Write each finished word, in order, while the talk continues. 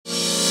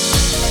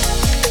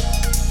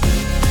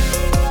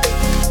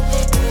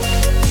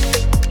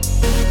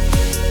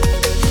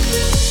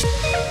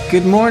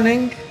Good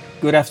morning,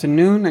 good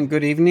afternoon, and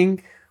good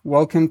evening.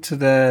 Welcome to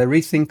the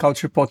Rethink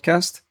Culture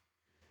podcast,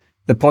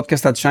 the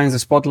podcast that shines the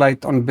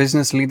spotlight on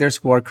business leaders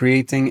who are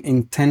creating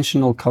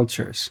intentional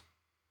cultures,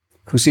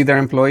 who see their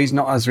employees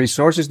not as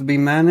resources to be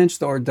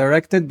managed or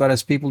directed, but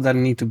as people that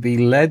need to be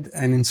led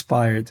and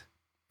inspired.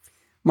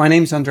 My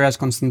name is Andreas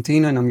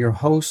Constantino, and I'm your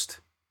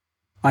host.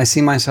 I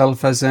see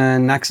myself as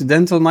an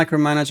accidental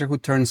micromanager who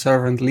turned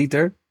servant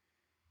leader,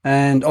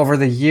 and over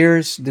the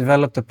years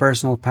developed a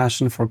personal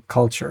passion for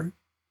culture.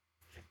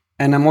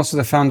 And I'm also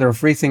the founder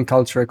of Rethink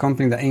Culture, a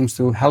company that aims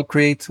to help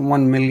create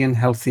 1 million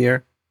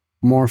healthier,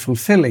 more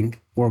fulfilling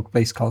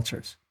workplace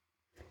cultures.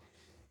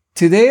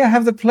 Today, I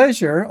have the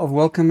pleasure of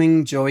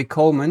welcoming Joey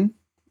Coleman.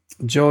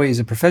 Joey is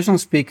a professional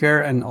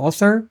speaker and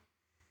author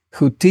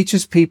who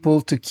teaches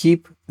people to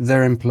keep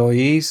their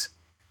employees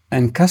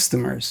and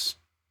customers.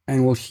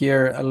 And we'll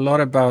hear a lot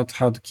about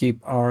how to keep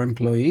our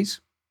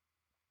employees.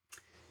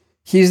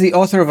 He's the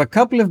author of a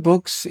couple of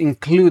books,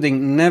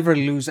 including Never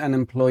Lose an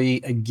Employee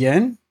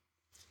Again.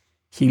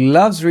 He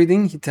loves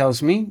reading, he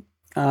tells me,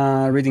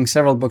 reading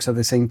several books at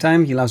the same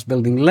time. He loves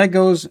building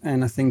Legos,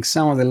 and I think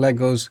some of the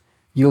Legos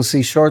you'll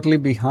see shortly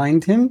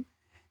behind him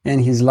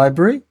in his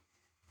library.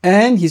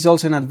 And he's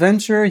also an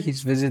adventurer.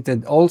 He's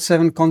visited all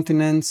 7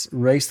 continents,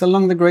 raced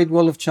along the Great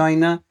Wall of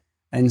China,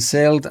 and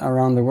sailed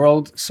around the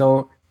world.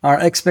 So our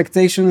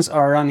expectations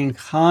are running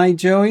high,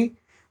 Joey.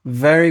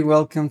 Very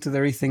welcome to the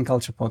Rethink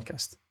Culture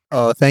podcast.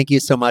 Oh, thank you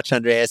so much,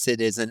 Andreas.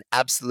 It is an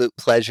absolute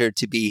pleasure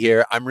to be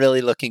here. I'm really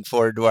looking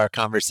forward to our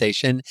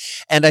conversation.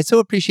 And I so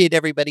appreciate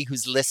everybody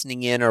who's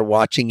listening in or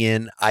watching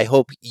in. I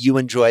hope you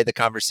enjoy the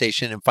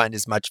conversation and find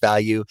as much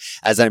value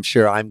as I'm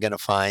sure I'm going to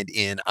find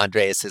in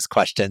Andreas's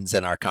questions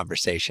and our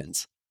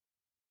conversations.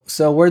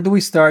 So where do we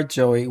start,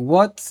 Joey?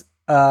 What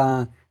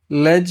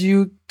led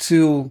you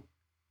to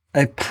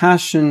a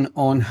passion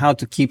on how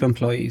to keep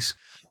employees?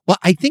 Well,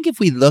 I think if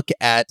we look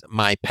at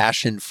my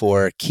passion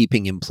for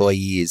keeping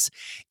employees,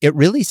 it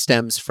really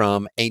stems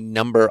from a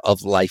number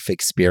of life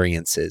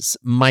experiences.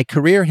 My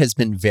career has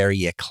been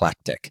very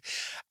eclectic.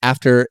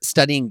 After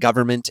studying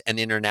government and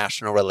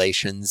international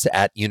relations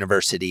at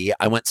university,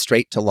 I went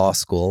straight to law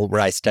school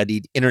where I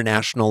studied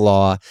international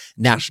law,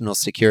 national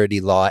security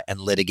law, and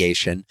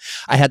litigation.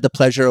 I had the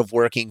pleasure of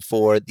working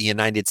for the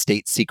United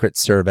States Secret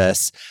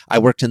Service. I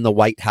worked in the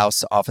White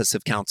House Office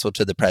of Counsel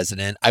to the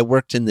President. I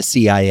worked in the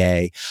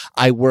CIA.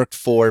 I worked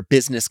for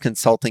business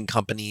consulting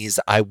companies.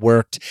 I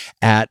worked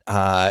at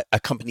a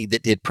company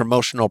that did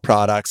promotional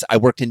products. I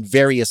worked in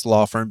various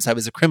law firms. I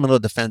was a criminal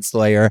defense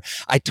lawyer.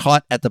 I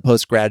taught at the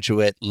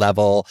postgraduate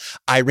level.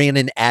 I ran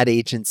an ad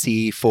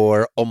agency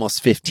for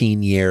almost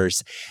 15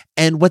 years.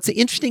 And what's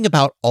interesting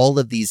about all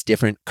of these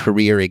different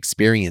career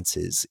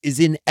experiences is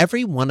in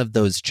every one of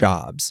those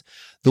jobs,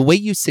 the way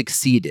you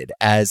succeeded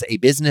as a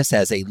business,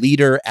 as a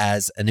leader,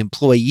 as an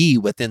employee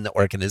within the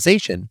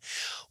organization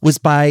was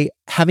by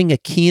having a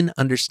keen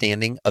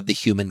understanding of the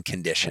human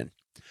condition.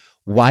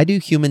 Why do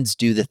humans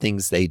do the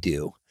things they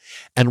do?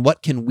 And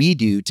what can we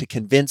do to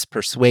convince,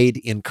 persuade,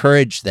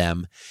 encourage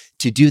them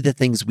to do the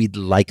things we'd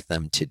like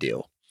them to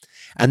do?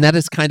 And that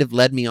has kind of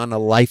led me on a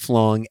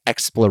lifelong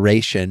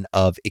exploration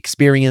of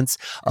experience,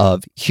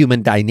 of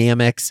human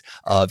dynamics,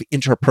 of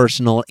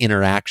interpersonal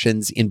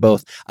interactions in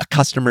both a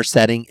customer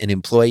setting, an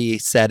employee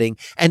setting,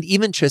 and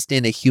even just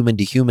in a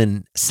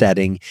human-to-human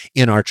setting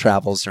in our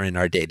travels or in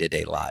our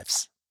day-to-day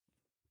lives.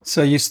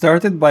 So you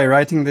started by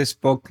writing this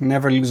book,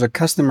 Never Lose a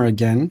Customer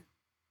Again.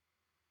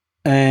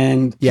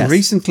 And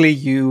recently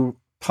you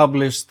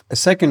published a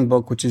second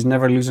book, which is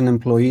Never Lose an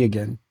Employee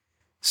Again.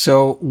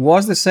 So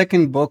was the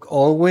second book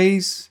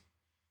always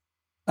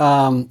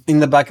in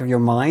the back of your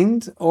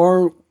mind,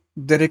 or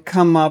did it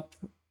come up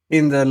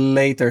in the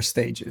later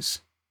stages?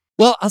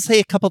 Well, I'll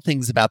say a couple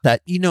things about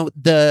that.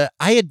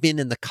 I had been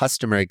in the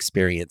customer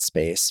experience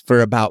space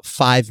for about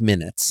 5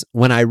 minutes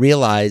when I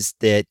realized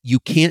that you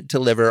can't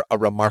deliver a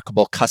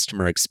remarkable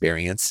customer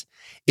experience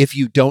if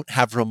you don't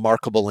have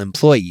remarkable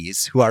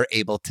employees who are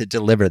able to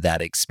deliver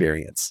that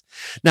experience.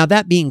 Now,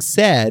 that being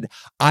said,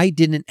 I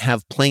didn't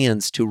have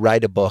plans to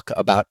write a book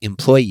about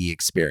employee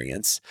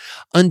experience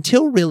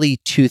until really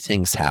 2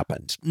 things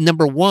happened.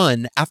 Number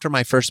one, after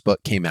my first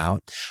book came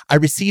out, I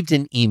received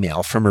an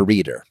email from a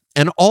reader.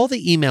 And all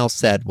the email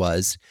said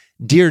was,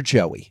 "Dear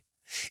Joey,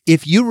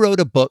 if you wrote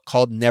a book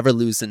called Never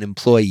Lose an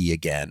Employee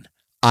Again,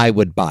 I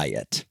would buy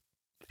it."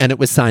 And it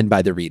was signed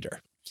by the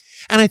reader.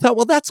 And I thought,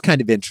 well, that's kind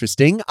of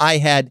interesting. I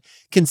had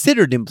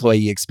considered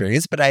employee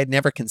experience, but I had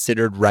never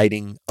considered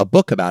writing a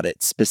book about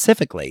it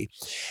specifically.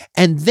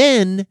 And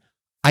then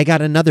I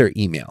got another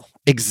email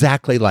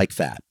exactly like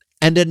that.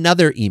 And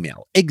another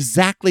email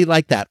exactly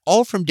like that,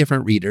 all from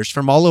different readers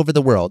from all over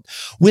the world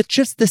with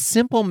just the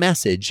simple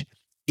message,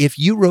 if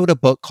you wrote a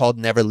book called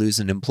Never Lose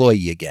an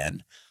Employee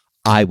Again,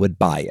 I would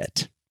buy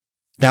it.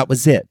 That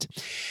was it.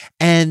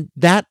 And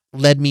that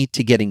led me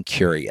to getting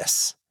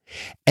curious.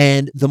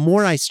 And the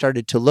more I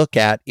started to look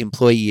at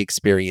employee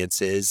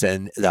experiences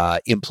and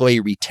employee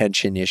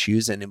retention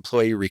issues and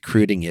employee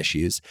recruiting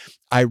issues,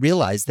 I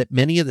realized that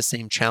many of the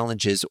same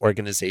challenges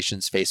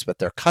organizations face with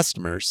their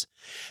customers,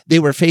 they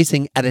were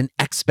facing at an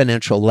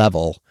exponential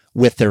level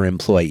with their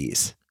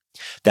employees.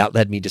 That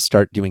led me to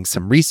start doing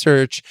some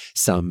research,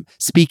 some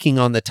speaking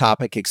on the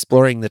topic,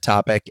 exploring the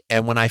topic.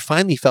 And when I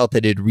finally felt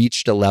that it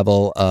reached a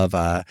level of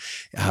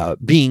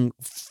being,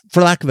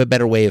 for lack of a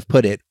better way of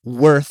put it,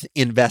 worth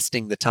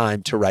investing the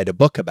time to write a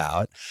book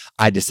about,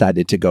 I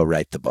decided to go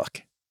write the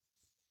book.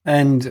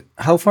 And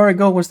how far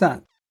ago was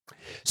that?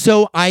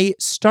 So I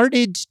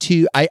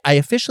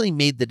officially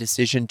made the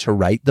decision to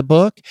write the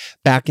book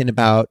back in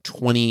about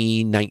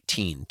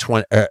 2019,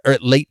 or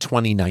late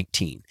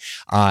 2019,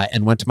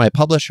 and went to my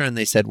publisher and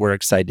they said, we're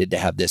excited to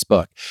have this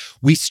book.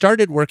 We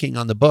started working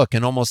on the book,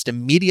 and almost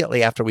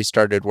immediately after we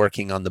started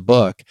working on the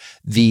book,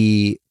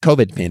 the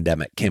COVID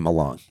pandemic came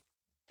along.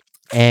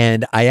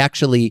 And I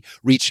actually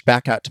reached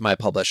back out to my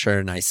publisher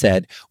and I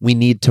said, we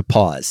need to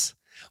pause.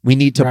 We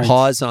need to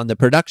pause on the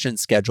production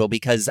schedule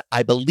because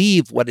I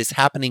believe what is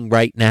happening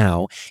right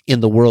now in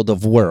the world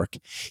of work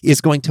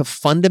is going to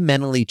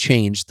fundamentally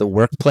change the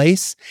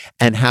workplace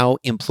and how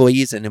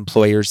employees and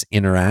employers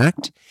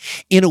interact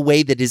in a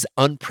way that is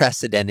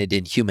unprecedented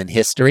in human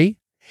history.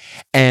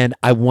 And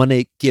I want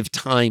to give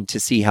time to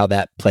see how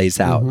that plays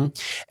out. Mm-hmm.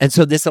 And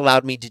so this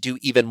allowed me to do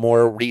even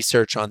more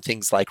research on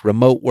things like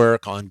remote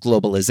work, on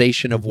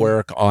globalization of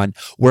work, on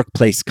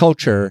workplace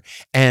culture.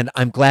 And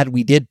I'm glad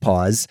we did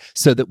pause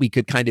so that we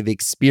could kind of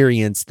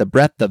experience the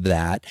breadth of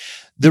that.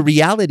 The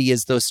reality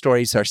is those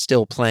stories are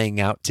still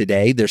playing out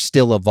today. They're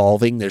still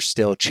evolving. They're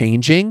still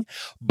changing.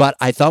 But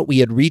I thought we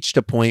had reached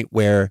a point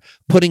where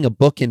putting a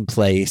book in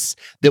place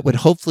that would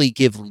hopefully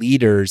give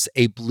leaders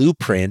a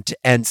blueprint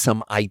and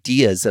some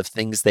ideas of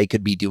things they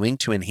could be doing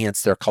to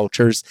enhance their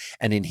cultures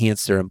and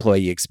enhance their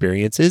employee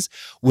experiences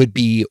would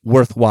be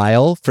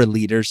worthwhile for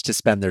leaders to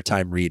spend their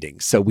time reading.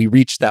 So we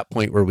reached that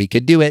point where we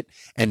could do it,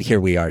 and here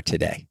we are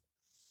today.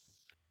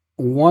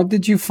 What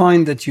did you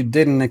find that you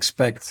didn't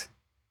expect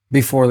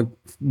before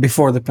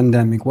the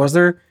pandemic? Was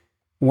there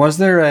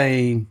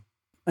an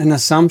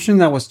assumption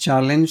that was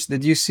challenged?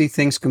 Did you see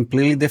things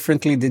completely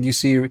differently? Did you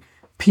see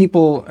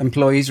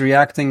employees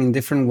reacting in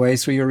different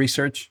ways through your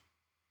research?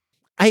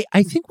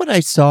 I think what I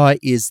saw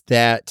is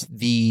that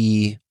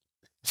the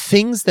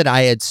things that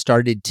I had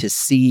started to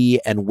see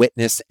and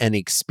witness and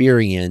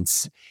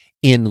experience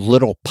in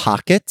little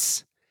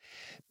pockets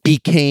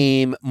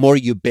became more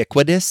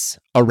ubiquitous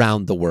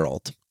around the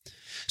world.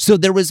 So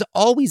there was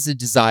always a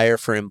desire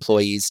for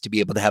employees to be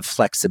able to have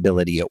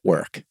flexibility at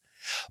work.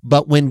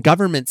 But when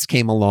governments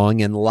came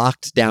along and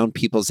locked down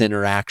people's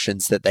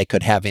interactions that they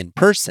could have in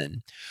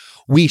person,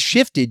 we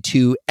shifted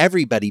to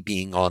everybody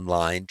being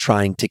online,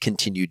 trying to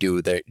continue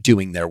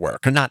doing their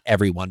work, or not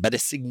everyone, but a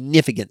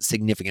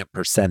significant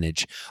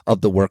percentage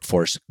of the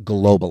workforce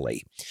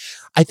globally.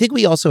 I think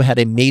we also had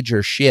a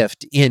major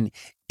shift in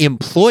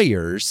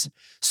employers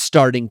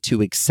starting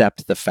to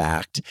accept the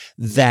fact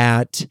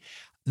that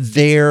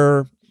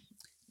their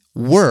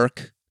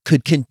work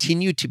could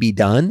continue to be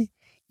done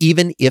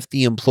even if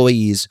the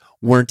employees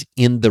weren't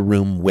in the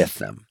room with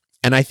them.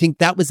 And I think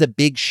that was a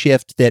big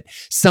shift that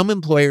some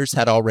employers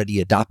had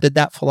already adopted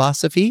that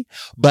philosophy,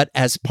 but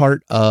as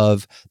part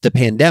of the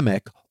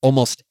pandemic,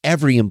 almost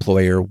every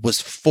employer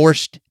was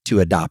forced to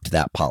adopt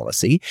that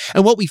policy.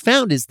 And what we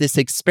found is this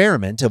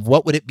experiment of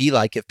what would it be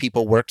like if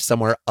people worked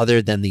somewhere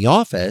other than the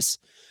office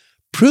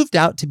proved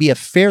out to be a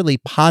fairly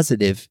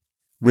positive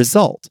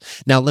result.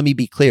 Now, let me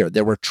be clear.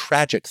 There were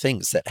tragic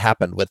things that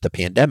happened with the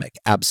pandemic.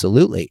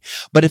 Absolutely.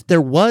 But if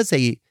there was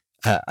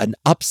an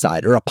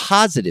upside or a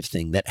positive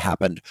thing that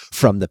happened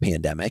from the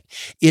pandemic,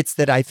 it's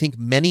that I think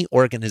many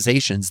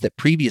organizations that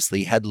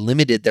previously had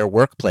limited their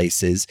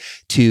workplaces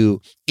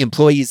to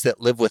employees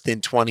that live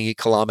within 20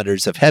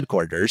 kilometers of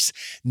headquarters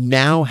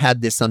now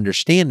had this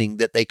understanding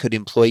that they could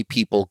employ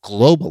people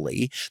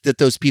globally, that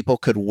those people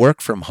could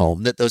work from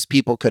home, that those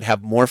people could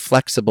have more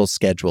flexible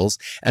schedules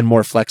and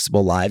more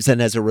flexible lives,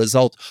 and as a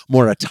result,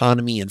 more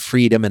autonomy and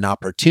freedom and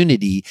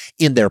opportunity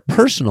in their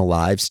personal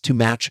lives to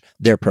match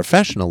their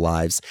professional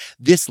lives.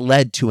 This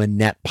led to a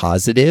net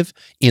positive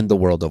in the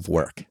world of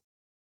work.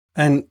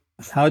 And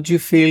how do you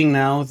feel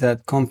now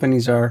that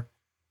companies are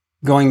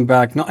going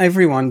back? Not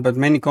everyone, but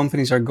many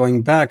companies are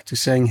going back to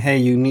saying, hey,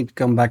 you need to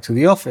come back to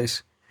the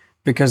office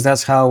because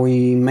that's how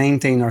we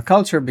maintain our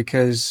culture,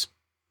 because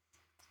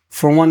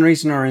for one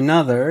reason or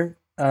another,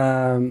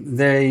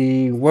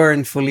 they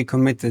weren't fully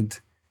committed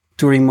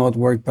to remote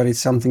work, but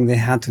it's something they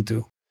had to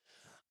do.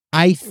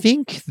 I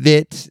think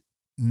that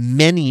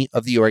many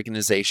of the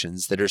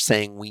organizations that are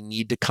saying we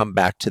need to come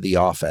back to the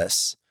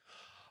office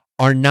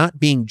are not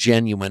being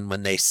genuine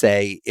when they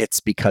say it's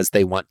because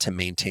they want to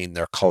maintain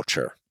their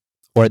culture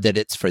or that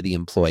it's for the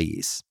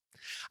employees.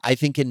 I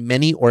think in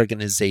many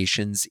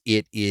organizations,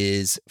 it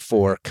is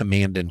for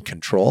command and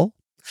control.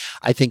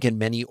 I think in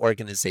many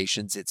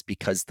organizations, it's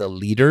because the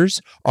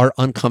leaders are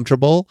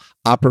uncomfortable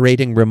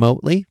operating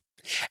remotely.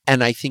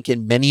 And I think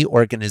in many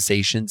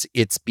organizations,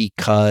 it's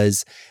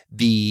because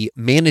the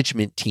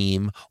management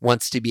team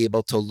wants to be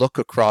able to look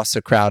across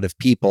a crowd of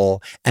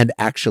people and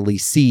actually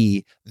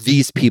see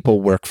these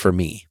people work for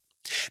me.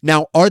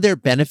 Now, are there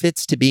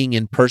benefits to being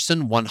in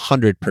person?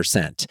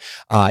 100%.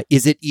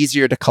 Is it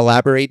easier to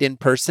collaborate in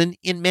person?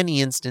 In many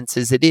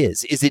instances, it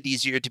is. Is it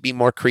easier to be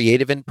more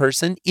creative in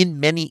person? In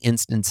many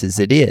instances,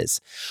 it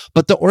is.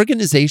 But the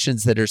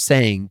organizations that are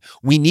saying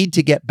we need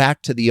to get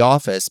back to the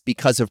office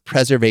because of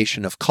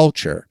preservation of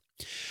culture,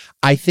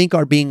 I think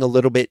are being a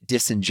little bit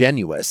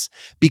disingenuous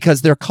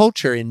because their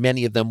culture in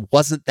many of them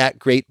wasn't that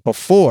great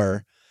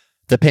before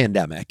the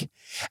pandemic.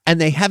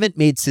 And they haven't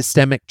made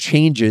systemic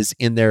changes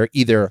in their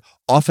either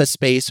office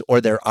space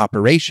or their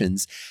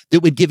operations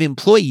that would give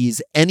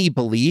employees any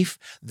belief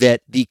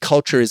that the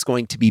culture is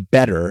going to be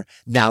better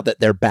now that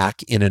they're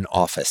back in an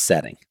office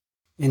setting.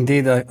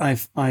 Indeed, I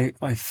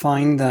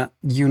find that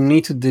you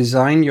need to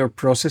design your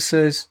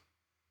processes,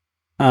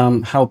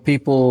 how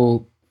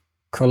people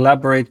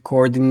collaborate,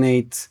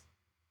 coordinate,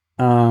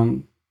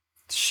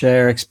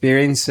 share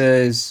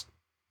experiences,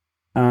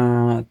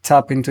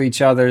 tap into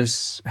each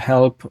other's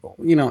help.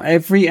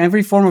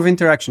 Every form of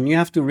interaction, you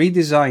have to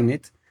redesign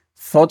it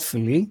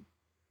thoughtfully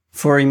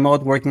for a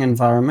remote working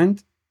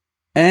environment.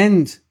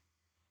 And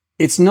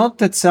it's not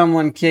that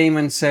someone came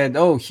and said,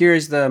 oh,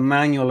 here's the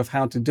manual of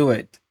how to do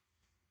it.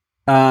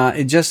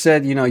 It just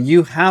said,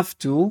 you have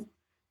to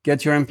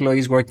get your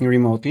employees working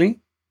remotely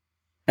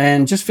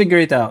and just figure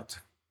it out.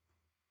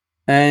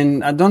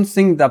 And I don't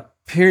think that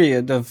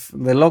period of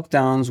the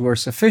lockdowns were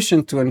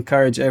sufficient to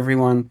encourage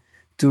everyone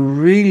to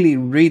really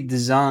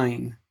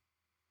redesign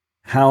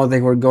how they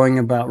were going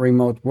about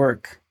remote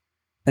work.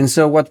 And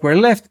so what we're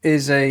left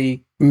is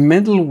a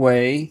middle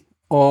way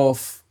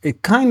of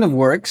it kind of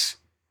works,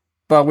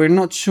 but we're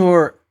not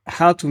sure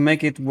how to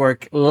make it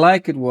work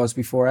like it was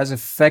before, as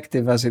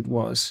effective as it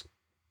was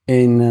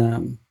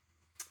in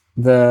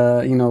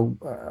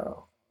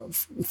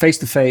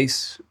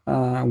face-to-face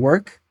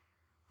work.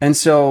 And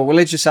so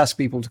let's just ask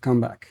people to come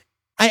back.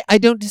 I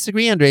don't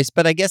disagree, Andres,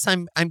 but I guess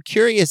I'm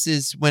curious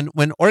is when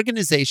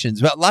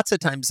organizations, well, lots of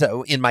times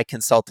in my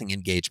consulting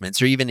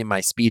engagements or even in my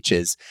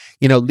speeches,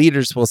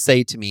 leaders will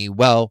say to me,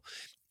 well,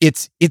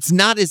 it's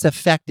not as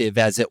effective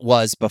as it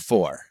was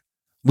before.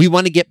 We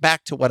want to get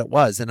back to what it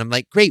was. And I'm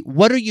like, great,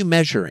 what are you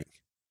measuring?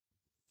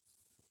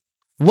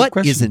 What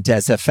isn't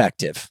as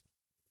effective?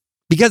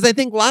 Because I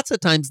think lots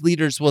of times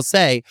leaders will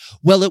say,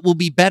 well, it will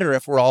be better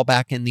if we're all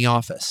back in the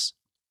office.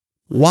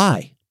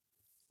 Why?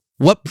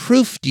 What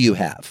proof do you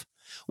have?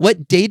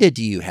 What data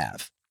do you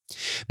have?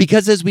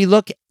 Because as we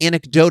look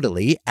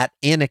anecdotally at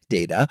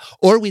anecdata,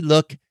 or we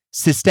look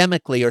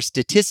systemically or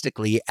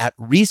statistically at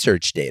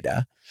research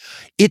data,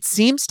 it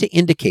seems to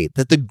indicate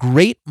that the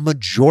great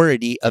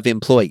majority of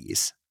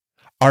employees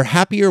are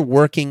happier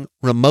working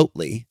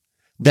remotely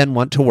than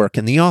want to work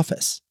in the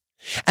office.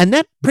 And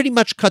that pretty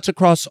much cuts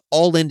across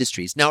all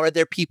industries. Now, are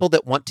there people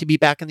that want to be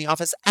back in the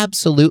office?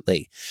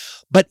 Absolutely.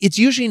 But it's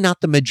usually not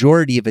the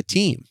majority of a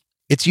team.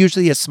 It's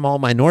usually a small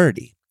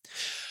minority.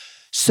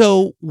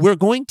 So we're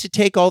going to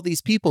take all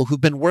these people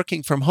who've been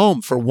working from home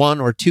for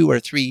 1 or 2 or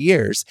 3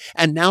 years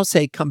and now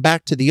say, come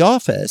back to the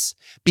office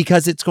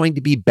because it's going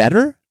to be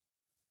better?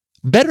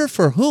 Better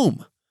for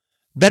whom?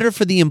 Better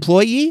for the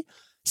employee?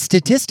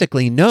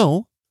 Statistically,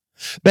 no.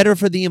 Better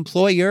for the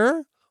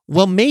employer?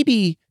 Well,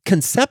 maybe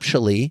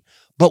conceptually,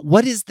 but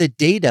what is the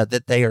data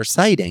that they are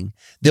citing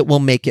that will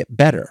make it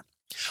better?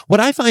 What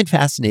I find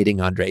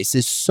fascinating, Andres,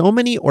 is so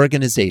many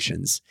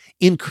organizations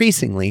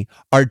increasingly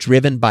are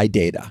driven by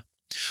data.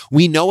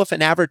 We know if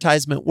an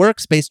advertisement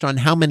works based on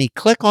how many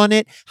click on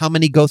it, how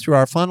many go through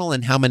our funnel,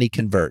 and how many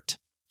convert.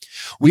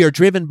 We are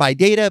driven by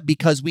data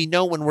because we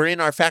know when we're in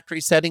our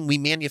factory setting, we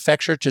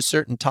manufacture to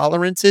certain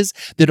tolerances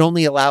that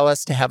only allow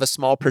us to have a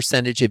small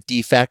percentage of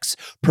defects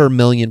per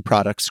million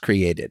products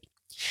created.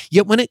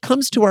 Yet when it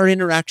comes to our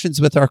interactions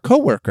with our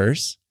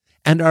coworkers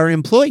and our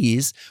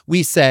employees,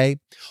 we say,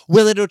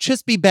 well, it'll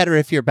just be better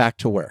if you're back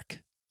to work.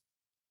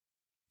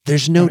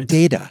 There's no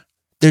data.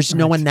 There's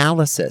no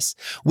analysis,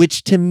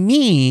 which to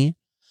me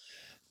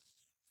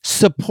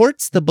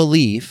supports the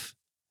belief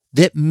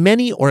that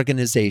many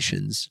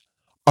organizations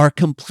are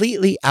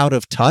completely out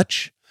of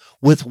touch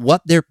with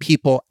what their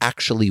people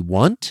actually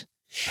want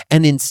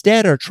and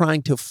instead are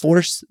trying to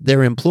force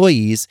their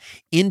employees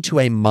into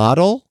a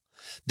model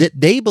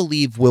that they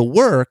believe will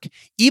work,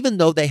 even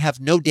though they have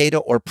no data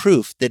or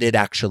proof that it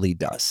actually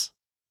does.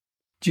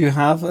 Do you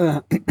have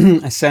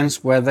a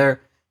sense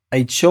whether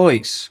a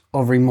choice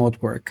of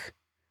remote work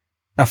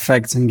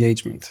affects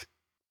engagement?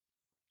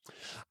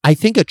 I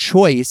think a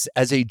choice,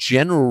 as a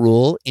general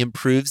rule,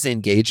 improves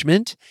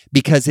engagement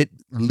because it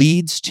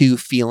leads to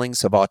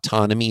feelings of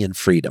autonomy and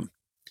freedom.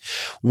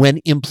 When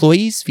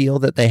employees feel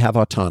that they have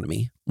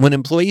autonomy, when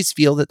employees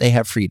feel that they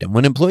have freedom,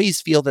 when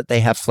employees feel that they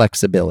have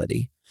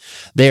flexibility,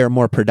 they are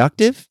more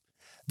productive,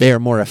 they are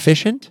more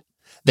efficient,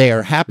 they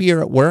are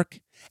happier at work,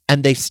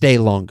 and they stay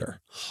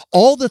longer.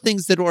 All the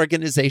things that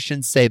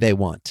organizations say they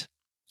want.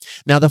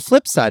 Now, the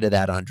flip side of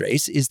that,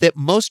 Andres, is that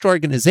most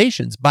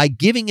organizations, by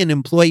giving an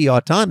employee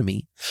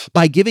autonomy,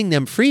 by giving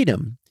them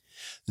freedom,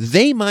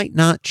 they might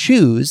not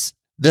choose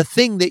the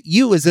thing that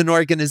you as an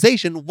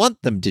organization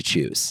want them to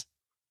choose.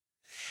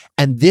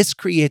 And this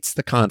creates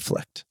the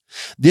conflict.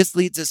 This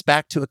leads us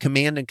back to a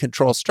command and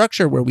control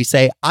structure where we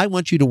say, I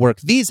want you to work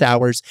these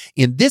hours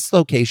in this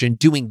location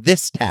doing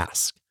this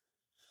task.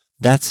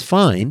 That's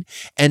fine.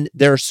 And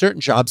there are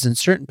certain jobs and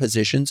certain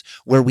positions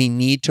where we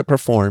need to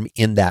perform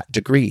in that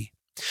degree.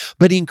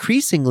 But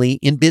increasingly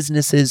in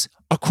businesses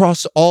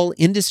across all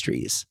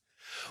industries,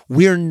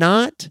 we're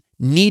not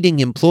needing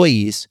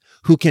employees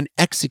who can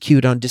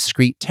execute on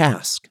discrete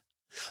tasks.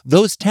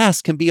 Those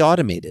tasks can be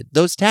automated.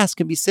 Those tasks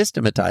can be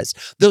systematized.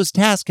 Those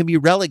tasks can be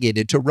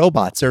relegated to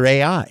robots or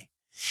AI.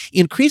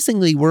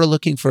 Increasingly, we're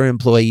looking for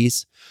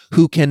employees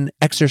who can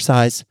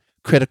exercise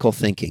critical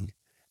thinking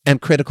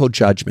and critical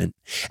judgment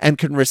and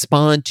can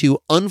respond to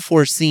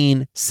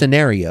unforeseen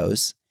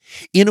scenarios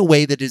in a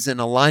way that is in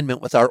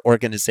alignment with our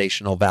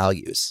organizational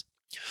values.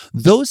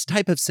 Those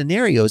type of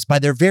scenarios, by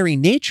their very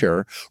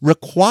nature,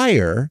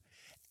 require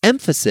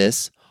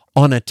emphasis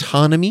on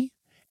autonomy,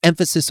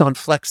 emphasis on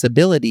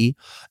flexibility,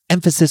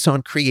 emphasis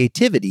on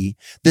creativity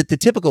that the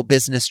typical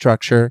business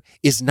structure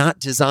is not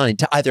designed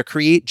to either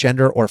create,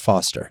 gender, or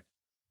foster.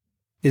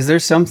 Is there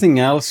something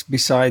else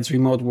besides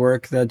remote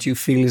work that you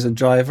feel is a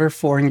driver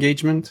for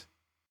engagement?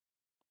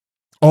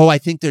 Oh, I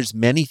think there's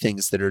many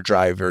things that are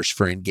drivers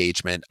for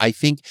engagement. I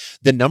think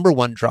the number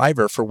one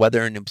driver for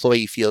whether an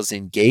employee feels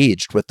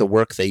engaged with the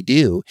work they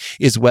do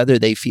is whether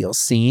they feel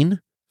seen,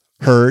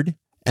 heard,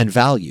 and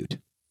valued.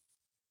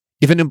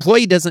 If an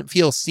employee doesn't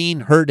feel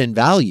seen, heard, and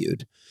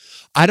valued,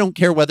 I don't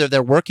care whether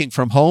they're working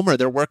from home or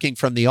they're working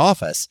from the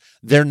office,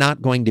 they're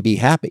not going to be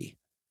happy.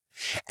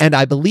 And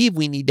I believe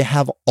we need to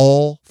have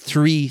all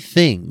three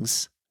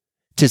things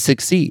to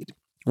succeed.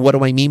 What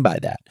do I mean by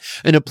that?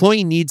 An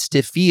employee needs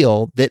to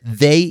feel that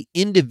they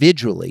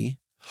individually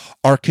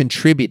are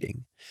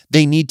contributing.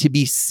 They need to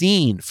be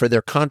seen for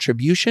their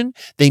contribution.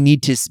 They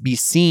need to be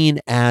seen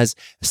as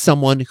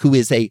someone who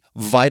is a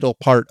vital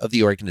part of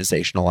the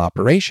organizational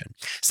operation.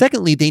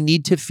 Secondly, they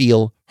need to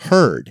feel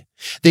heard.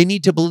 They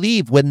need to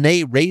believe when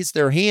they raise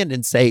their hand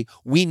and say,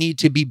 we need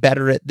to be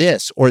better at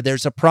this, or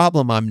there's a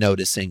problem I'm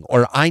noticing,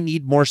 or I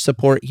need more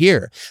support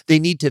here. They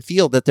need to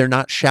feel that they're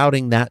not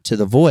shouting that to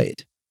the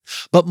void.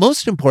 But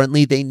most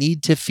importantly, they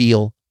need to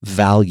feel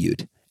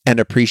valued and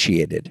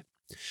appreciated.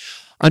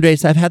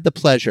 Andres, I've had the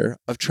pleasure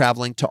of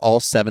traveling to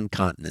all 7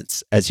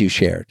 continents, as you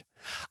shared.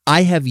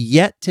 I have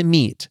yet to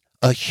meet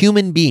a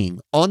human being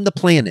on the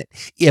planet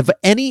of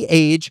any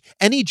age,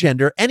 any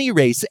gender, any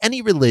race,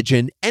 any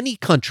religion, any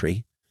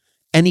country,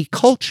 any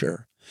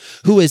culture,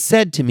 who has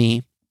said to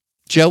me,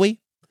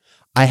 Joey,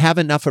 I have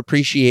enough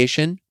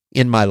appreciation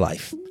in my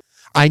life.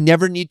 I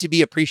never need to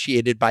be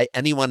appreciated by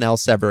anyone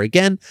else ever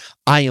again.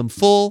 I am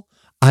full.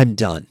 I'm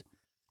done.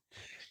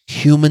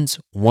 Humans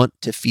want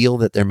to feel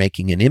that they're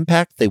making an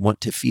impact. They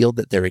want to feel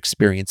that they're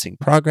experiencing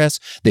progress.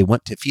 They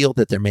want to feel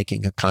that they're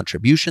making a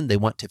contribution. They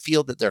want to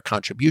feel that their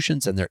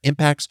contributions and their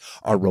impacts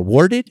are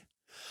rewarded,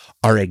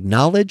 are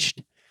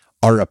acknowledged,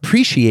 are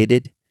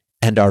appreciated,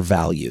 and are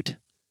valued.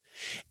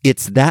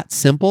 It's that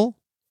simple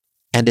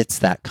and it's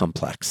that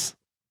complex.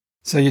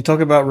 So you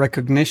talk about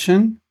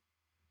recognition,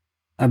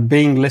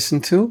 being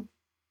listened to,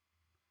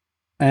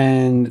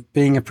 and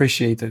being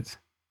appreciated,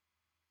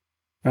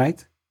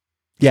 right?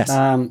 Yes.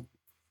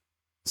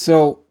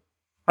 So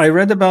I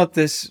read about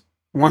this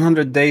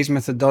 100 days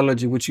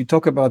methodology, which you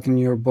talk about in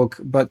your book,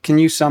 but can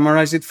you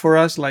summarize it for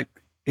us? Like,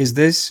 is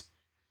this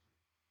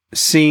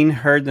seen,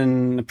 heard,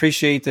 and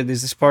appreciated?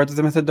 Is this part of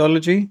the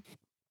methodology?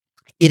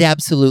 It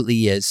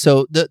absolutely is.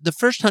 So the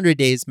first 100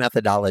 days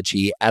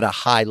methodology at a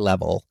high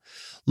level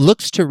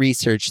looks to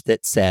research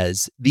that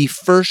says the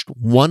first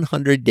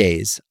 100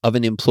 days of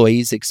an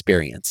employee's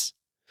experience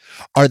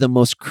are the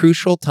most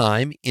crucial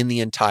time in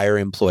the entire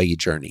employee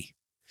journey.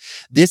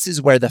 This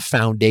is where the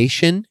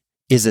foundation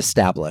is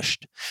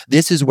established.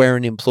 This is where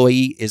an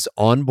employee is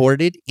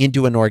onboarded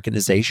into an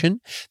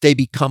organization. They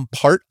become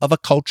part of a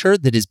culture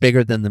that is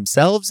bigger than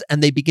themselves,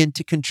 and they begin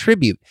to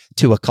contribute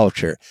to a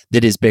culture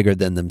that is bigger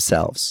than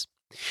themselves.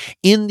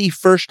 In the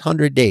first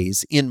 100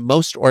 days, in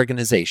most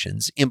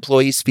organizations,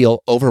 employees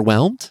feel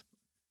overwhelmed.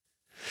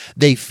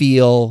 They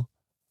feel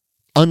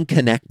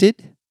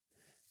unconnected.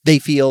 They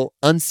feel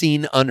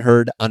unseen,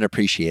 unheard,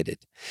 unappreciated.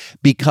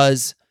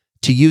 Because,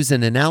 to use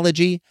an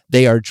analogy,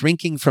 they are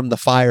drinking from the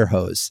fire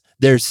hose.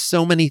 There's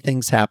so many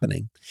things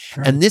happening.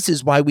 Right. And this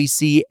is why we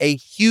see a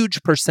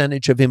huge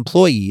percentage of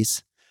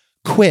employees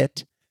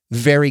quit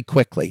very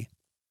quickly.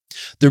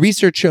 The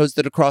research shows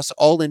that across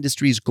all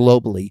industries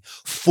globally,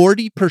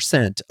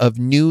 40% of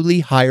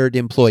newly hired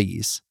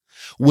employees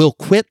will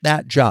quit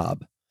that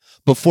job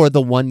before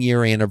the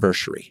 1-year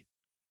anniversary.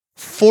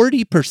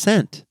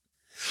 40%.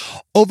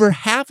 Over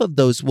half of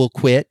those will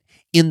quit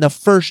in the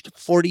first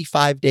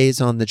 45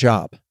 days on the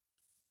job.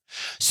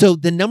 So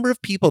the number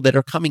of people that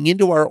are coming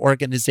into our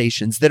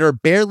organizations that are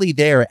barely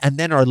there and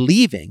then are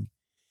leaving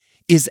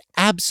is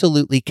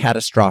absolutely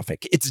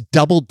catastrophic. It's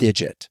double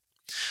digit.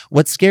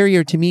 What's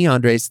scarier to me,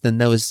 Andres, than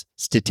those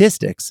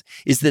statistics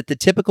is that the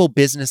typical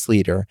business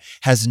leader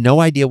has no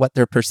idea what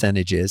their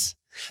percentage is.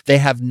 They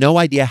have no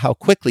idea how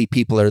quickly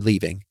people are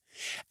leaving,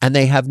 and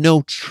they have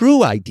no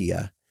true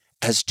idea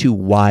as to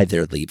why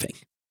they're leaving.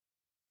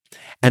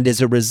 And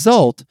as a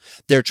result,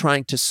 they're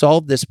trying to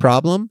solve this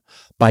problem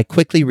by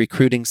quickly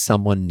recruiting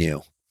someone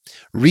new,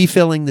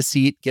 refilling the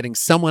seat, getting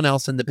someone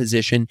else in the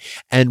position,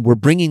 and we're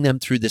bringing them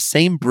through the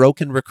same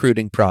broken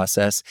recruiting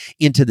process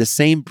into the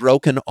same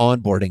broken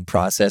onboarding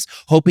process,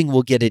 hoping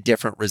we'll get a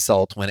different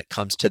result when it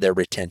comes to their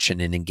retention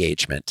and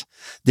engagement.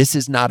 This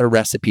is not a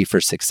recipe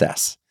for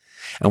success.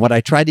 And what I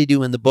try to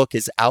do in the book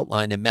is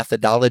outline a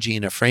methodology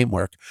and a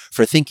framework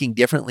for thinking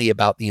differently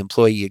about the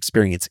employee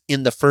experience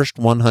in the first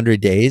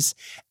 100 days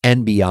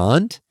and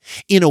beyond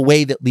in a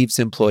way that leaves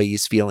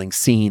employees feeling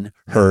seen,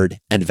 heard,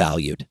 and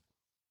valued.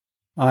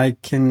 I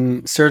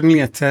can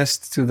certainly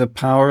attest to the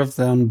power of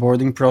the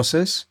onboarding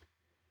process.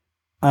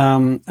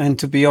 And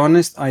to be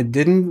honest, I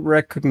didn't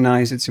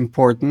recognize its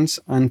importance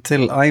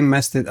until I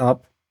messed it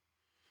up.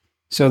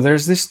 So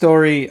there's this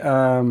story.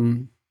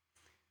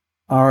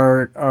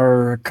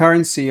 Our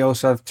current CEO,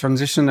 so I've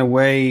transitioned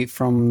away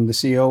from the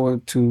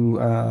CEO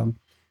to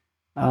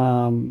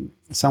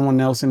someone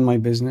else in my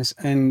business.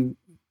 And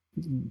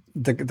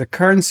the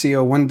current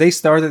CEO, when they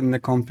started in the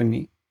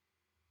company,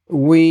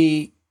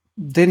 we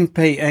didn't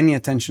pay any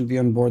attention to the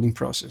onboarding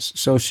process.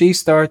 So she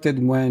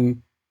started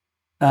when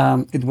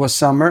it was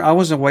summer. I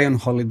was away on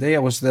holiday. I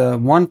was the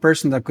one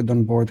person that could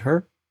onboard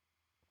her.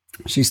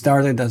 She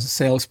started as a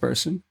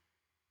salesperson.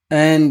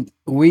 And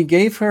we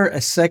gave her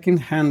a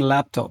second-hand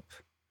laptop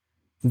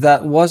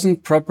that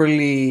wasn't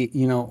properly,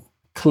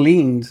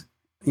 cleaned,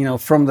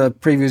 from the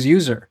previous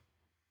user.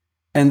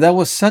 And that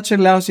was such a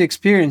lousy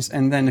experience.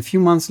 And then a few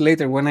months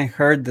later, when I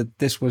heard that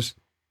this was,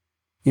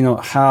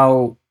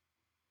 how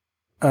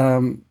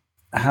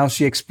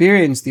she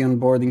experienced the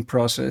onboarding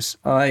process,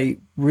 I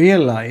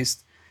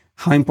realized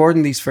how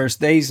important these first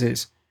days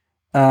is.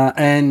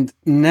 And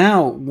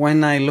now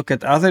when I look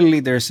at other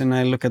leaders and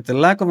I look at the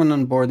lack of an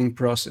onboarding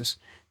process,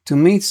 to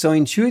me, it's so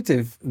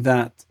intuitive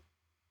that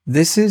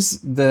this is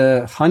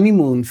the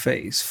honeymoon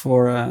phase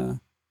for an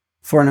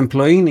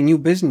employee in a new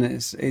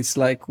business. It's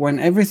like when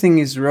everything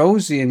is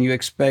rosy and you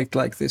expect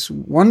like this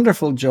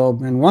wonderful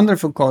job and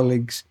wonderful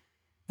colleagues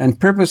and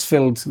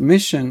purpose-filled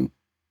mission,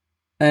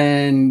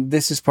 and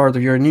this is part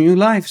of your new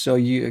life. So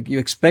you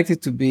expect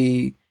it to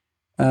be,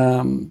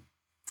 so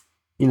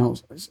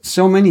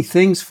many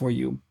things for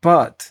you,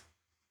 but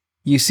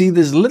you see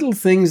these little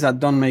things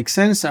that don't make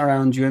sense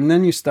around you, and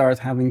then you start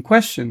having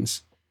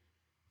questions.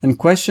 And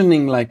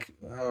questioning like,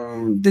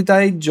 did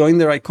I join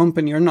the right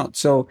company or not?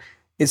 So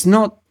it's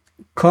not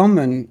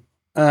common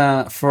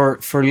for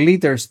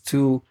leaders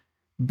to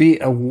be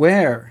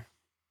aware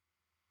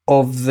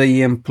of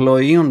the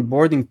employee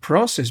onboarding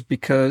process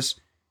because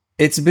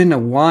it's been a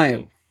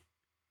while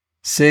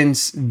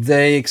since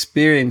they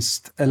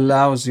experienced a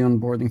lousy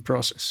onboarding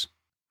process.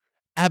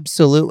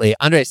 Absolutely.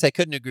 Andres, I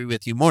couldn't agree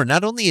with you more.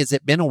 Not only has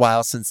it been a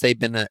while since they've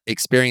been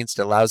experienced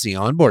a lousy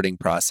onboarding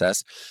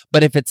process,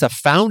 but if it's a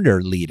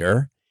founder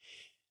leader,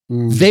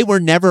 they were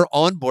never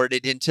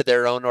onboarded into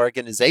their own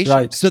organization.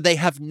 Right. So they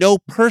have no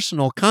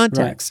personal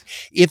context.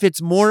 Right. If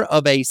it's more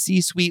of a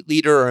C-suite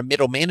leader or a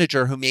middle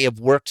manager who may have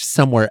worked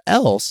somewhere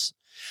else,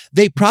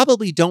 they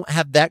probably don't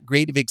have that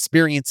great of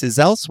experiences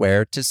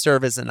elsewhere to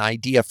serve as an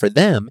idea for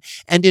them.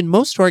 And in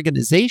most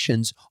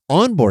organizations,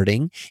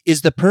 onboarding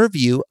is the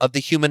purview of the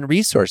human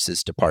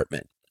resources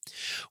department,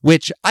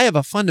 which I have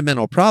a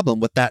fundamental problem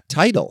with that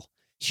title.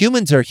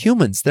 Humans are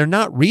humans. They're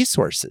not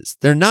resources.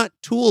 They're not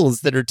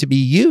tools that are to be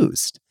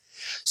used.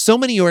 So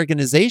many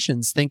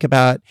organizations think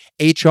about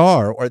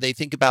HR, or they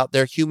think about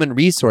their human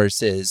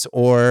resources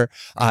or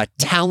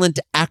talent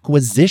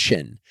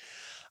acquisition.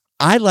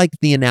 I like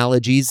the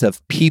analogies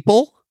of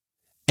people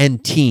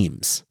and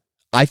teams.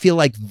 I feel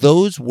like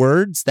those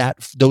words,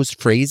 those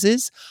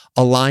phrases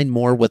align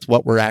more with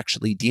what we're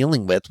actually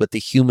dealing with the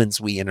humans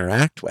we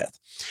interact with.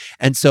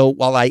 And so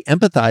while I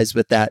empathize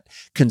with that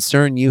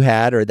concern you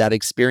had or that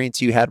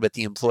experience you had with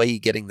the employee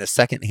getting the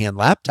secondhand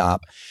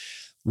laptop,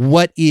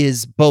 what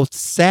is both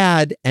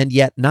sad and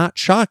yet not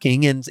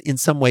shocking, and in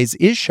some ways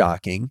is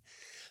shocking,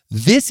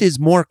 this is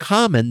more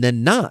common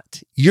than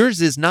not.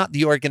 Yours is not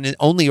the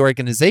only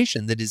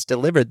organization that has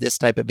delivered this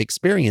type of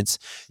experience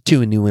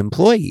to a new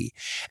employee.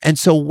 And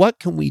so what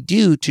can we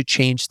do to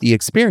change the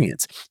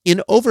experience?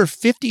 In over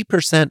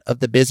 50% of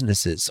the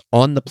businesses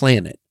on the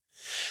planet,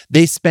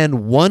 they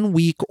spend 1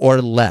 week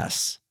or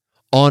less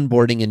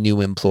onboarding a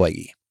new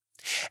employee.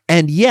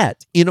 And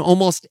yet, in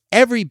almost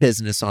every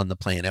business on the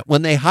planet,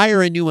 when they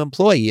hire a new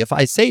employee, if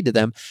I say to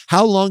them,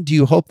 how long do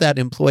you hope that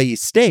employee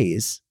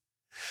stays?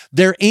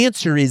 Their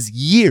answer is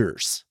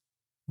years.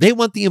 They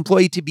want the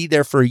employee to be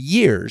there for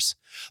years,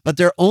 but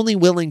they're only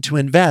willing to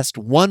invest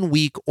 1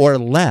 week or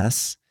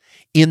less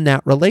in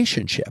that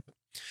relationship.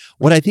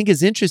 What I think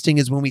is interesting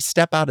is when we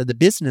step out of the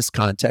business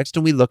context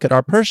and we look at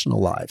our personal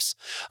lives.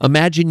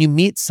 Imagine you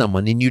meet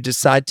someone and you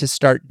decide to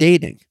start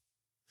dating.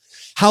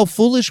 How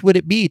foolish would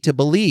it be to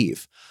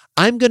believe,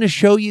 I'm going to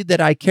show you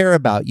that I care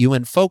about you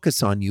and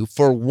focus on you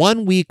for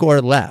 1 week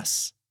or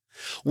less,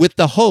 with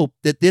the hope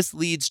that this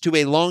leads to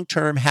a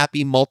long-term,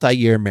 happy,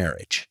 multi-year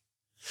marriage.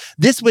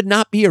 This would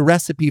not be a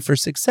recipe for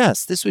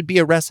success. This would be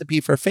a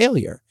recipe for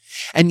failure.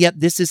 And yet,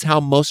 this is how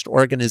most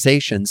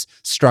organizations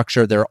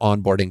structure their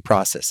onboarding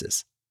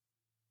processes.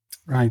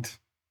 Right.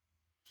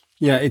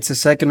 Yeah, it's a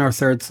second or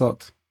third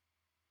thought.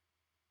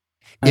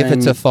 If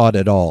it's a thought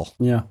at all.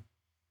 Yeah.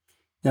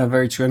 Yeah,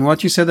 very true. And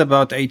what you said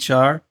about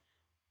HR,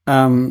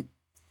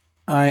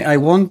 I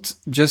won't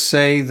just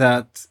say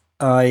that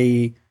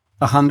I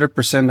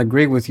 100%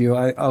 agree with you.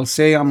 I'll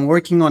say I'm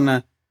working on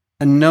a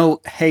no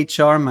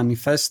HR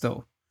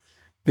manifesto,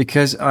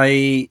 because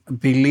I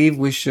believe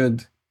we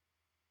should,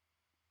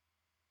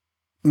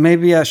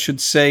 maybe I should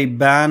say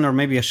ban, or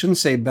maybe I shouldn't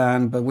say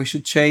ban, but we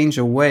should change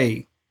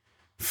away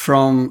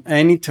from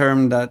any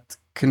term that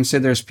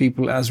considers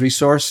people as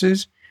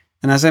resources.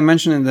 And as I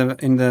mentioned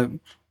in the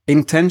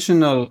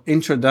intentional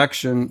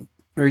introduction,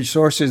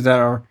 resources that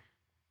are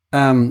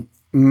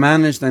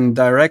managed and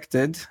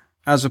directed,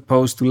 as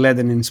opposed to led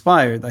and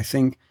inspired. I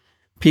think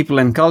people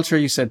and culture,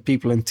 you said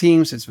people and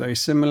teams, it's very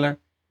similar.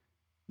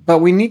 But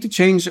we need to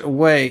change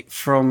away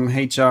from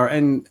HR.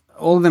 And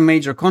all the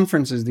major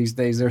conferences these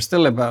days, they're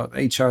still about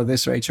HR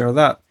this or HR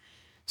that.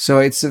 So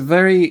it's a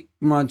very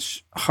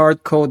much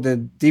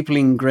hard-coded,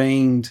 deeply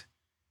ingrained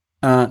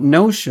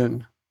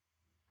notion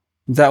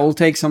that will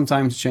take some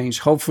time to change.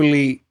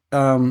 Hopefully,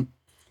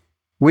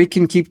 we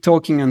can keep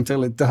talking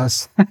until it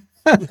does.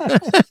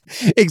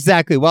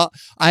 Exactly. Well,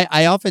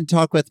 I often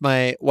talk with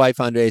my wife,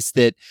 Andres,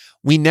 that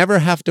we never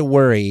have to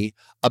worry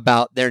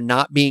about there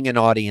not being an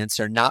audience,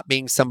 or not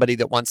being somebody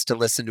that wants to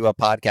listen to a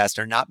podcast,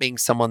 or not being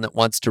someone that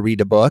wants to read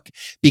a book,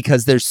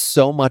 because there's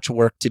so much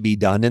work to be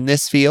done in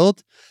this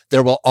field.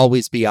 There will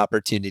always be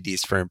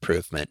opportunities for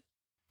improvement.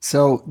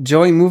 So,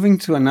 Joey, moving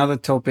to another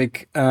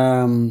topic,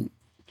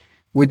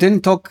 we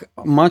didn't talk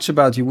much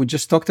about you. We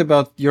just talked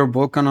about your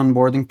book on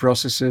onboarding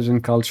processes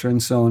and culture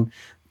and so on.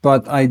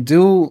 But I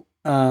do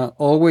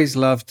always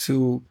love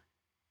to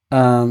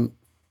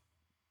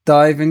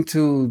dive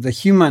into the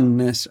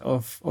humanness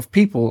of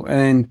people.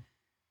 And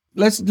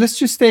let's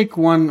just take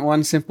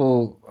one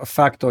simple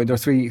factoid, or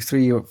three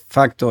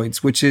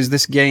factoids, which is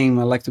this game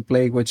I like to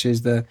play, which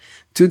is the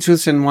 2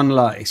 truths and 1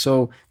 lie.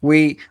 So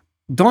we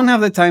don't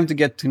have the time to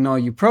get to know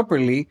you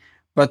properly,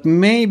 but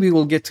maybe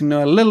we'll get to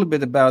know a little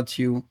bit about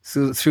you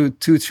through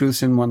 2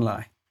 truths and 1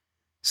 lie.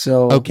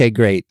 So okay,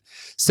 great.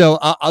 So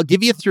I'll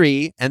give you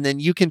 3, and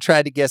then you can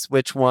try to guess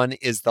which one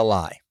is the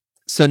lie.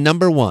 So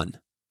number 1,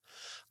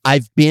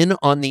 I've been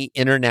on the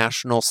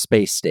International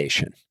Space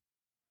Station.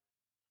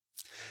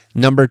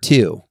 Number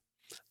 2,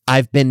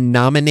 I've been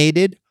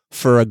nominated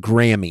for a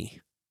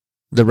Grammy,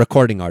 the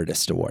Recording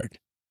Artist Award.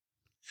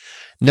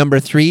 Number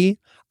 3,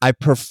 I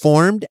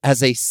performed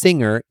as a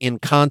singer in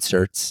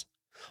concerts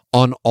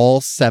on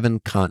all 7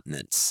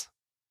 continents.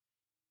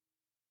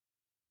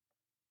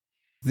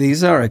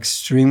 These are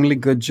extremely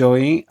good,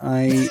 Joey.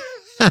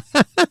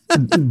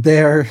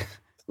 They're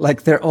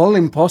all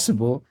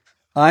impossible.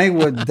 I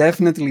would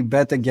definitely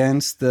bet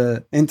against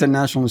the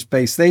International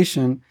Space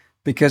Station,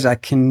 because I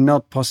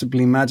cannot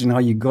possibly imagine how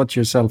you got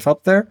yourself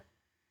up there.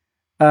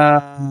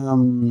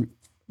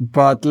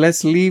 But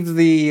let's leave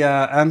the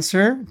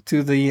answer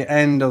to the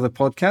end of the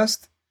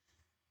podcast.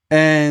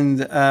 And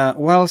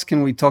what else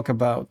can we talk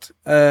about?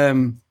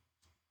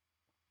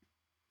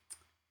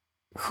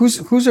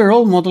 Who's a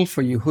role model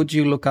for you? Who do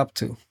you look up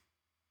to?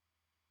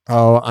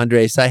 Oh,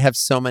 Andres, I have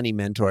so many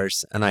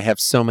mentors, and I have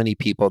so many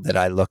people that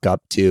I look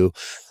up to.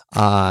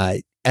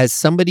 As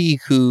somebody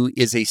who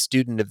is a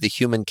student of the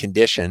human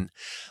condition,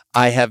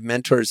 I have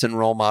mentors and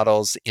role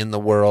models in the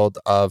world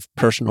of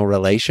personal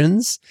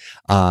relations,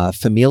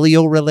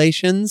 familial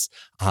relations,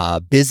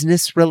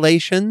 business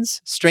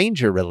relations,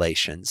 stranger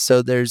relations.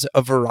 So there's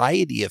a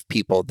variety of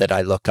people that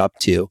I look up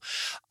to.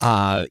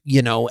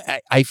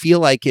 I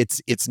feel like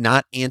it's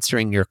not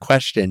answering your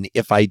question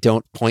if I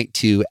don't point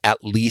to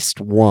at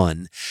least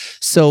one.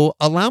 So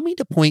allow me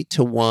to point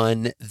to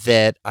one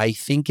that I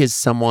think is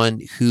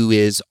someone who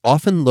is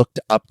often looked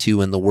up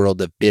to in the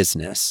world of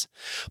business.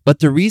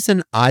 But the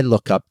reason I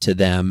look up to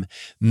them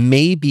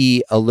may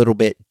be a little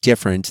bit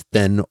different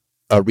than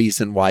a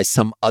reason why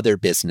some other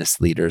business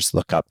leaders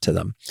look up to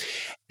them.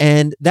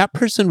 And that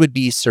person would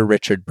be Sir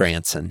Richard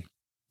Branson.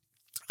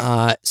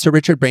 Sir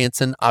Richard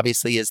Branson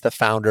obviously is the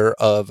founder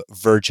of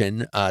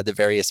Virgin, the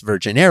various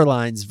Virgin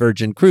Airlines,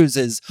 Virgin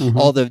Cruises,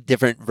 all the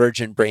different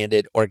Virgin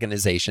branded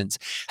organizations,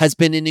 has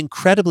been an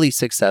incredibly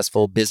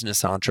successful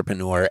business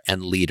entrepreneur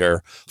and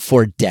leader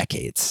for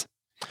decades.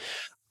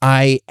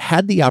 I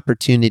had the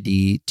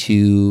opportunity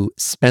to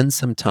spend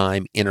some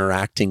time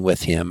interacting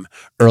with him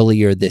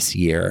earlier this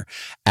year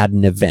at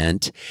an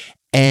event.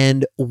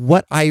 And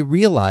what I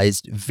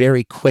realized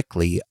very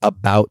quickly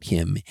about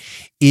him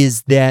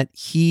is that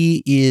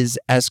he is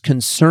as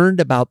concerned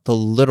about the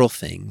little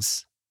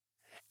things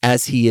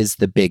as he is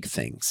the big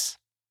things.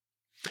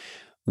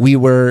 We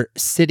were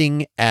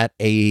sitting at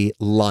a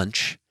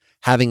lunch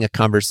having a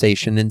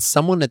conversation, and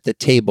someone at the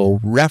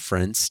table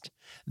referenced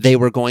they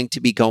were going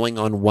to be going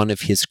on one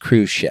of his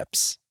cruise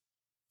ships.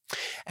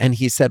 And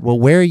he said, well,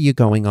 where are you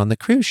going on the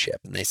cruise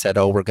ship? And they said,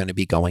 oh, we're going to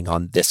be going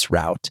on this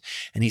route.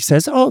 And he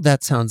says, oh,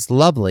 that sounds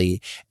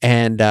lovely.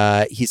 And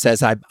he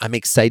says, I'm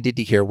excited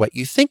to hear what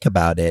you think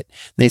about it.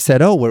 And they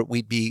said, oh,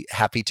 we'd be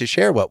happy to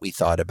share what we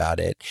thought about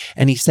it.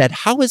 And he said,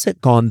 how has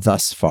it gone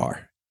thus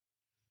far?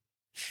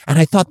 And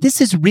I thought, this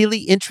is really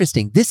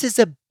interesting. This is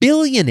a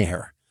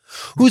billionaire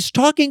who's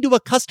talking to a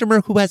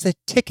customer who has a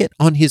ticket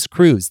on his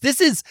cruise.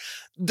 This is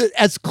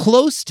as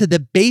close to the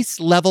base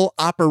level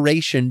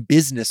operation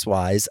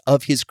business-wise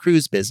of his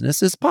cruise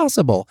business as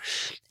possible.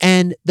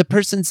 And the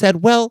person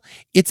said, well,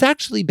 it's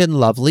actually been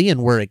lovely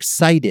and we're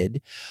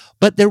excited,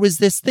 but there was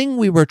this thing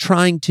we were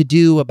trying to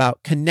do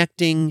about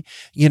connecting,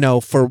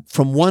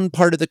 from one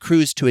part of the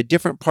cruise to a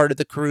different part of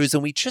the cruise,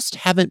 and we just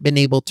haven't been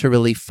able to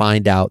really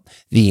find out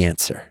the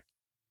answer.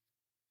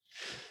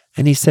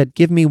 And he said,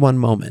 give me one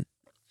moment.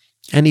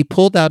 And he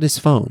pulled out his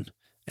phone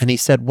and he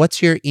said,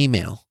 what's your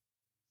email?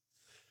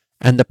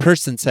 And the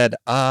person said,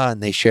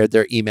 and they shared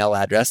their email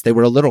address. They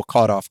were a little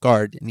caught off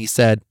guard. And he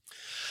said,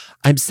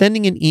 I'm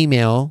sending an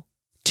email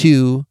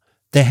to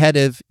the head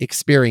of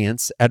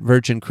experience at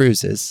Virgin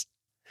Cruises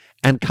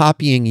and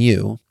copying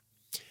you,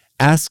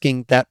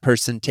 asking that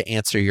person to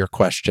answer your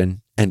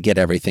question and get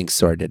everything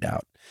sorted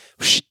out.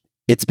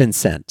 It's been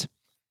sent.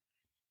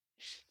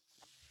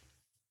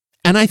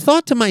 And I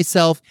thought to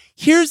myself,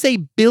 here's a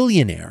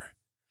billionaire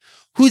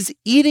who's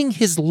eating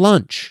his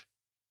lunch,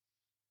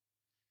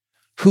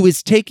 who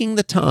is taking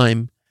the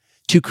time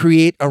to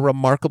create a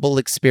remarkable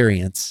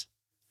experience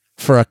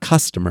for a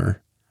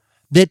customer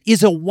that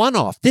is a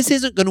one-off. This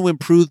isn't going to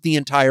improve the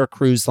entire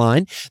cruise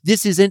line.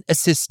 This isn't a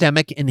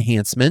systemic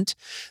enhancement.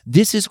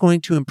 This is going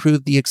to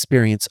improve the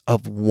experience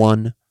of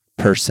one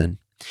person.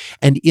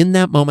 And in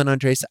that moment,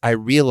 Andres, I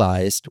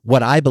realized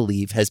what I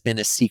believe has been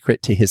a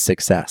secret to his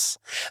success.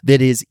 That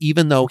is,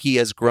 even though he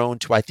has grown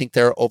to, I think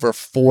there are over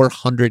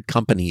 400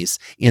 companies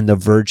in the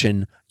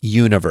Virgin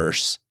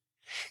universe,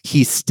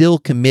 he's still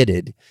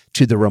committed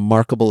to the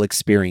remarkable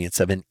experience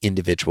of an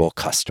individual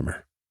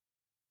customer.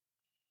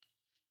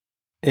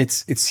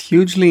 It's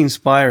hugely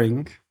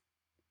inspiring.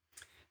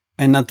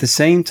 And at the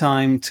same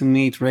time, to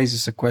me, it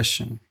raises a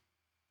question,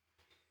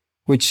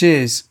 which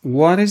is,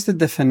 what is the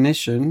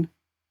definition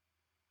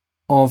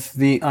of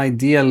the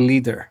ideal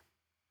leader?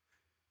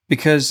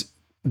 Because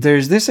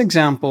there's this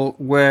example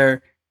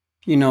where,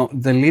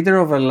 the leader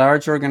of a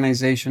large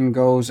organization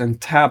goes and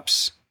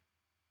taps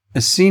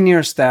a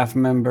senior staff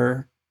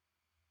member,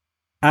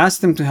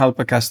 asks them to help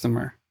a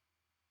customer.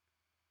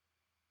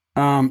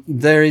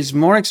 There is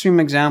more extreme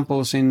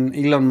examples in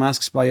Elon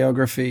Musk's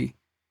biography,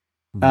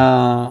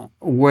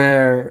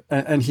 where,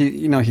 and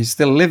he's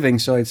still living,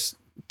 so it's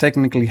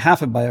technically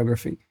half a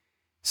biography.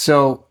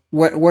 So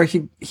where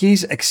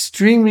he's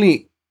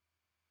extremely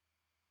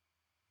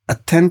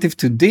attentive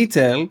to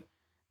detail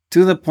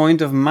to the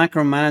point of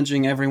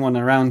micromanaging everyone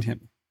around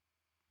him.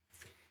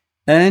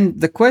 And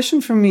the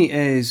question for me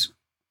is,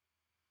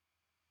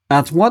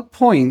 at what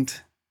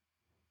point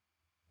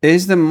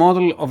is the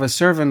model of a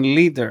servant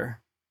leader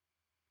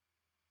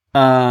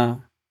allowed,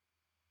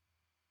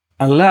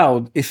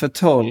 if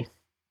at all,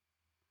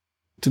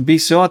 to be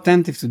so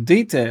attentive to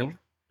detail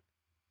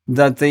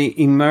that they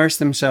immerse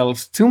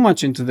themselves too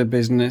much into the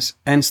business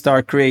and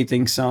start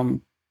creating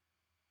some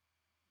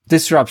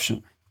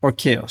disruption or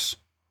chaos?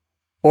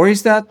 Or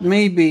is that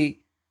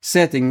maybe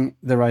setting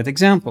the right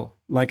example?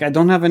 Like, I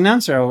don't have an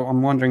answer.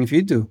 I'm wondering if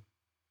you do.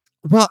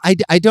 Well,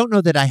 I don't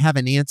know that I have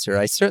an answer.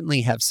 I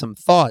certainly have some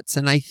thoughts.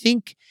 And I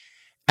think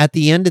at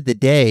the end of the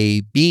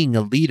day, being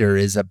a leader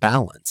is a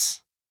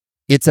balance.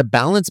 It's a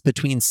balance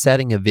between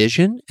setting a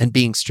vision and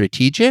being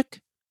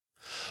strategic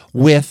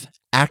with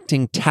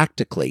acting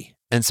tactically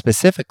and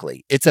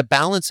specifically. It's a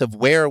balance of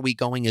where are we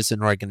going as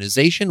an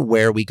organization,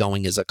 where are we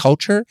going as a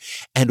culture,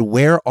 and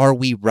where are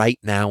we right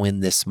now in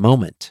this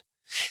moment.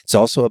 It's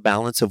also a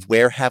balance of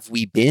where have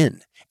we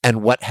been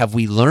and what have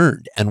we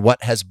learned and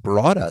what has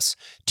brought us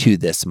to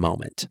this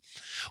moment.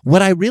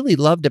 What I really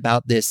loved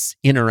about this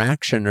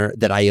interaction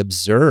that I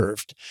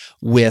observed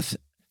with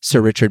Sir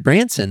Richard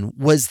Branson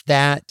was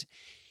that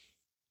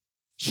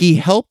he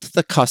helped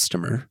the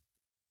customer,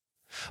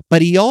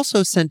 but he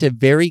also sent a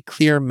very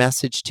clear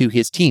message to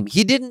his team.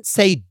 He didn't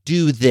say,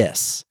 do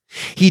this.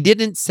 He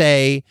didn't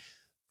say,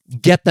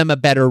 get them a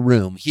better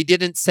room. He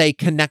didn't say,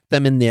 connect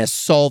them in this,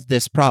 solve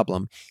this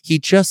problem. He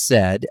just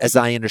said, as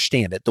I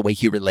understand it, the way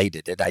he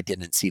related it, I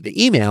didn't see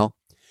the email,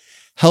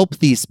 help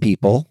these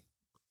people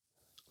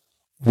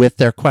with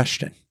their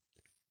question.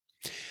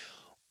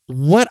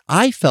 What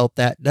I felt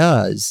that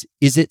does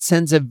is it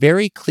sends a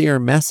very clear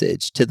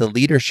message to the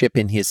leadership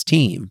in his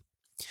team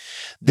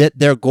that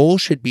their goal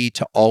should be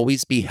to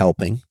always be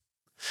helping,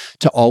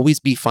 to always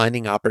be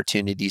finding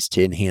opportunities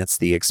to enhance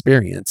the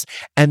experience.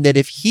 And that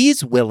if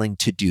he's willing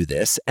to do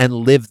this and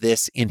live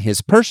this in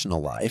his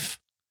personal life,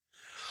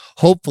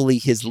 hopefully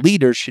his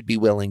leaders should be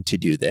willing to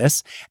do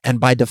this. And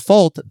by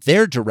default,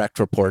 their direct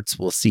reports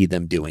will see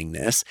them doing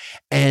this.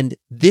 And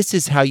this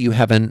is how you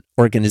have an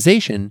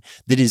organization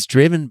that is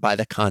driven by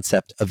the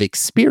concept of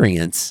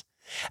experience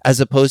as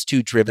opposed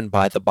to driven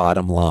by the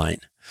bottom line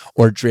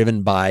or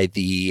driven by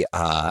the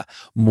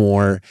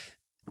more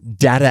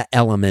data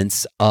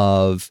elements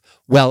of,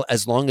 well,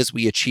 as long as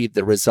we achieve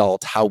the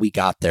result, how we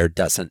got there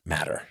doesn't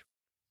matter.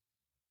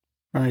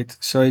 Right.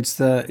 So it's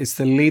the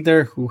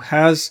leader who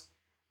has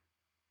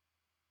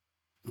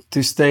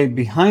to stay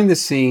behind the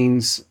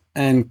scenes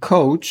and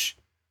coach,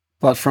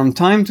 but from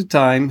time to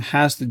time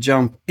has to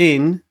jump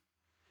in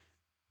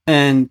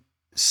and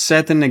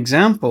set an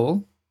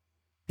example,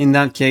 in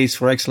that case,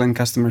 for excellent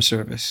customer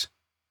service.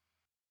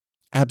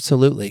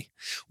 Absolutely.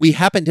 We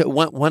happen to,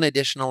 one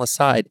additional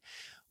aside,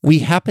 we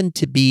happen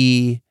to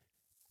be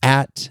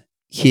at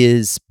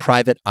his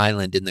private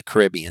island in the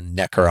Caribbean,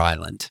 Necker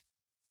Island.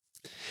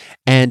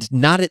 And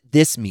not at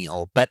this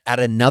meal, but at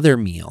another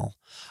meal,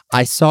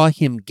 I saw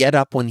him get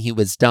up when he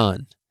was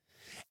done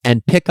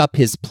and pick up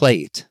his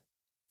plate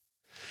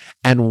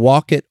and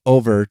walk it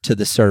over to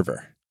the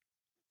server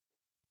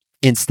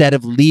instead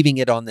of leaving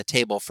it on the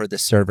table for the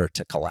server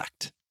to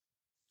collect.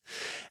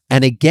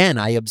 And again,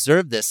 I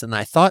observed this and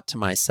I thought to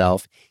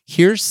myself,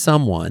 here's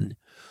someone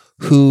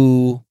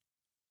who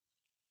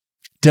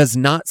does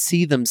not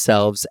see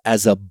themselves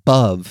as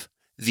above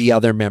the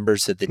other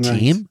members of the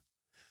team.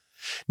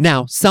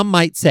 Now, some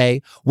might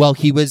say, well,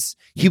 he was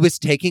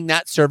taking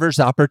that server's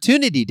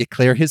opportunity to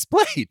clear his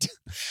plate.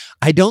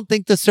 I don't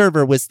think the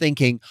server was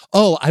thinking,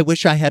 oh, I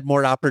wish I had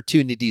more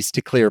opportunities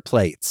to clear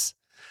plates.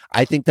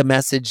 I think the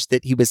message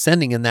that he was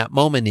sending in that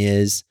moment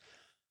is,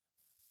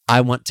 I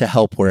want to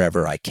help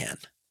wherever I can.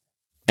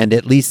 And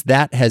at least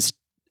that has,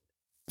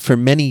 for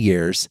many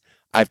years,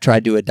 I've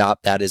tried to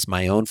adopt that as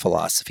my own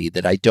philosophy,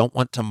 that I don't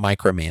want to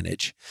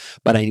micromanage,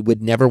 but I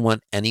would never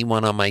want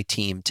anyone on my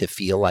team to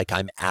feel like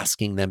I'm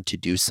asking them to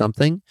do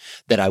something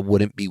that I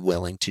wouldn't be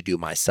willing to do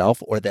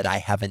myself or that I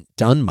haven't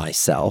done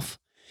myself,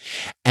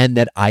 and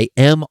that I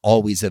am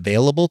always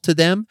available to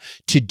them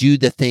to do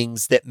the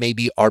things that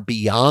maybe are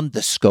beyond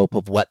the scope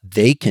of what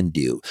they can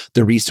do,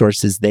 the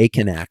resources they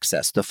can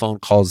access, the phone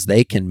calls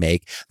they can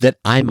make that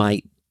I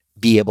might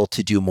be able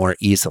to do more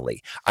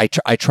easily. I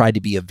try to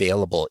be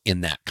available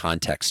in that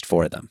context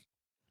for them.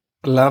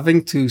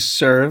 Loving to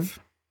serve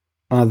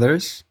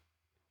others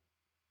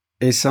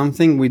is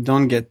something we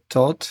don't get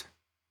taught,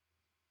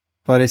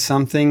 but it's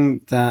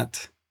something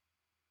that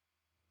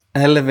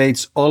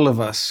elevates all of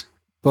us,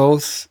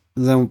 both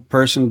the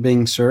person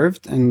being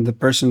served and the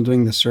person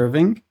doing the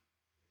serving.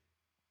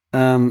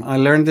 I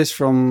learned this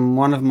from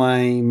one of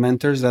my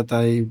mentors that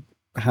I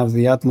have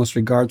the utmost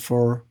regard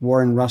for,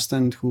 Warren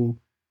Rustand, who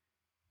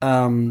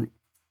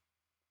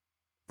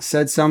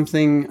said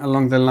something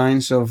along the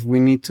lines of, we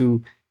need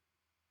to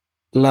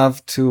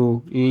love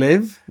to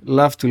live,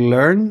 love to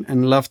learn,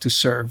 and love to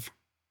serve.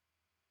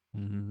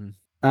 Mm-hmm.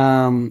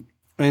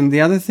 And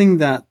the other thing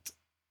that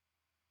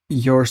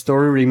your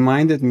story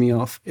reminded me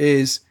of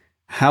is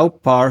how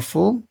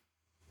powerful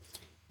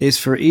is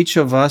for each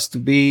of us to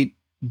be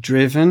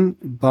driven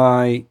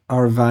by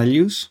our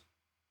values,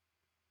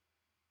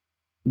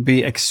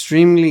 be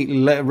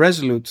extremely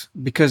resolute,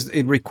 because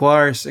it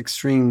requires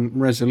extreme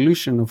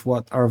resolution of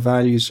what our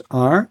values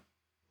are.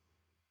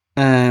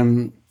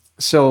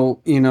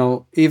 So,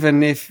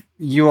 even if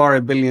you are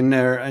a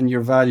billionaire and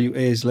your value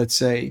is, let's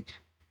say,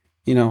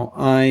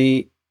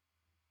 I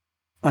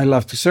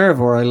love to serve,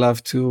 or I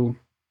love to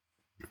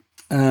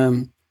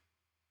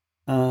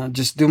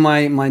just do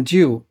my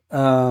due,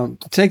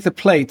 take the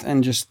plate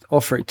and just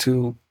offer it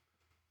to,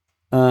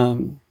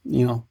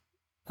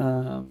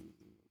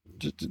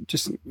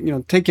 just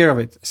take care of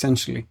it,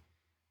 essentially.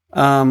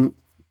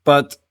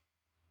 But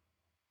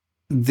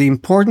the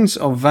importance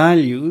of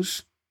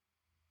values,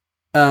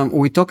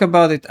 we talk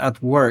about it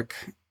at work,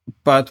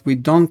 but we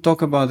don't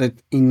talk about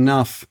it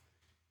enough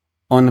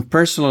on a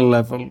personal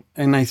level.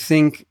 And I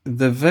think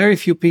the very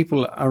few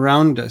people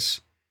around us,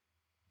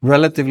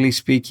 relatively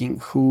speaking,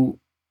 who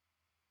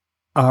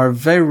are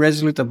very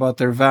resolute about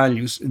their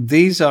values,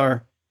 these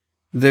are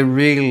the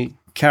real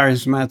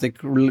charismatic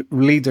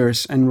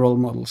leaders and role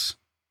models.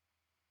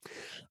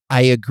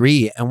 I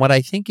agree. And what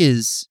I think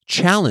is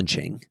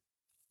challenging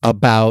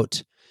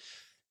about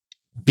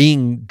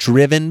being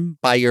driven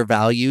by your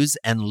values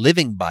and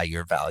living by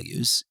your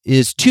values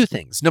is two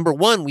things. Number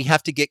one, we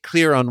have to get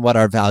clear on what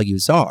our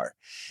values are.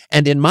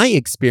 And in my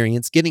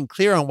experience, getting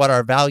clear on what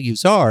our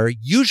values are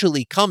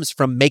usually comes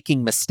from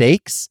making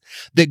mistakes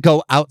that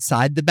go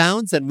outside the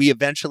bounds. And we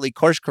eventually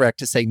course correct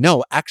to say,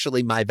 no,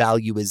 actually, my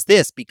value is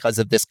this because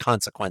of this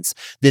consequence,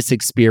 this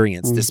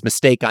experience, this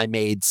mistake I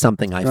made,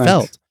 something I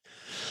felt.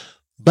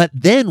 But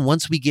then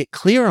once we get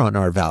clear on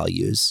our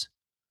values,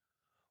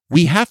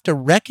 we have to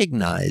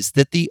recognize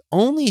that the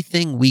only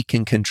thing we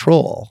can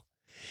control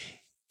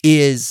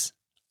is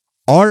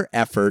our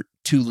effort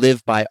to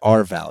live by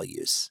our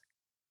values,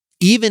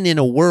 even in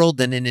a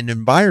world and in an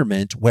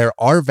environment where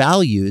our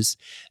values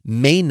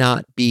may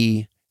not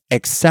be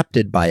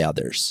accepted by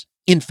others.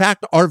 In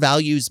fact, our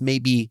values may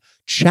be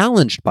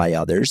challenged by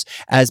others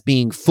as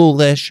being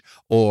foolish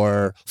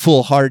or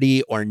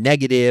foolhardy or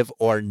negative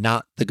or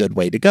not the good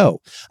way to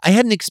go. I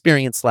had an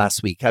experience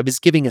last week. I was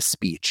giving a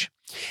speech.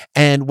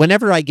 And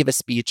whenever I give a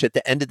speech, at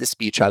the end of the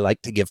speech, I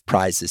like to give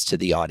prizes to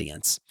the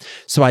audience.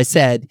 So I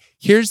said,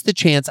 here's the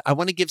chance. I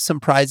want to give some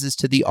prizes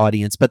to the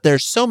audience, but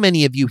there's so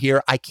many of you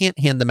here, I can't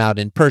hand them out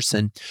in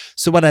person.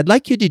 So what I'd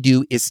like you to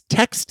do is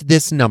text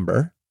this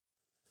number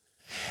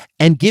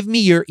and give me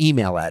your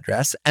email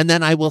address, and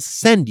then I will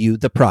send you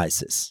the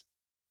prizes.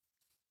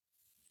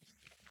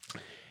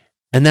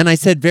 And then I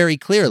said very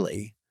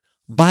clearly,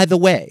 by the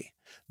way,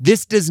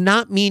 this does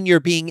not mean you're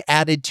being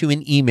added to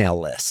an email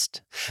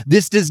list.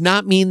 This does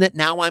not mean that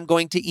now I'm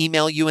going to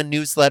email you a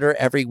newsletter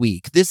every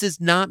week. This does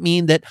not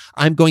mean that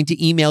I'm going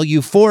to email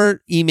you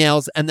 4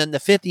 emails and then the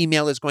 5th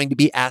email is going to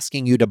be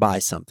asking you to buy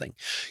something.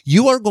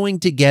 You are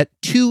going to get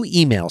 2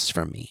 emails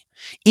from me.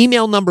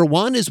 Email number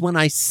 1 is when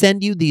I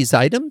send you these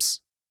items,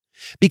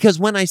 because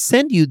when I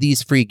send you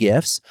these free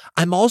gifts,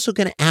 I'm also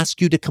going to ask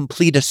you to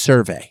complete a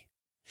survey.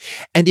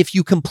 And if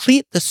you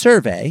complete the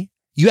survey,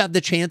 you have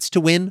the chance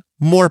to win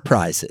more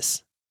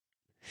prizes.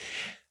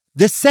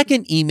 The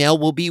second email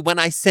will be when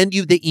I send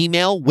you the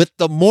email with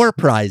the more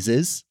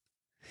prizes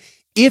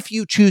if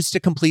you choose to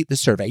complete the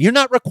survey. You're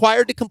not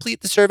required to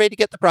complete the survey to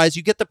get the prize.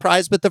 You get the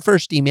prize with the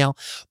first email.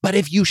 But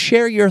if you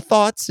share your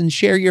thoughts and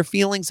share your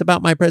feelings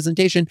about my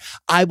presentation,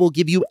 I will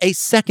give you a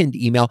second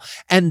email,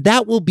 and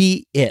that will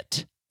be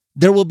it.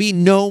 There will be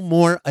no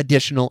more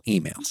additional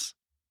emails.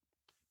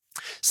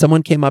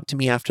 Someone came up to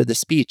me after the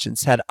speech and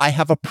said, I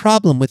have a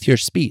problem with your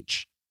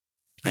speech.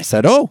 I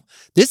said, oh,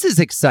 this is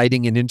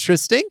exciting and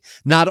interesting.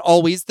 Not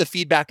always the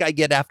feedback I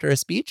get after a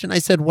speech. And I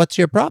said, what's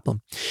your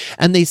problem?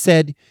 And they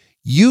said,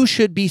 you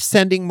should be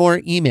sending more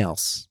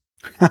emails.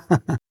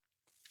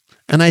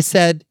 And I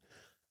said,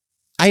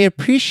 I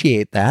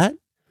appreciate that,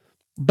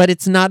 but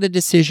it's not a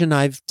decision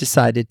I've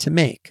decided to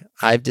make.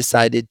 I've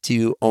decided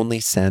to only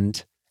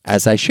send,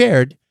 as I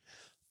shared,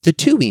 the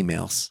 2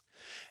 emails.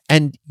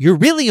 And you're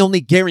really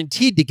only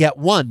guaranteed to get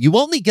 1. You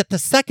only get the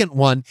second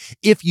one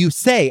if you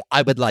say,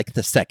 I would like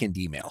the second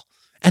email.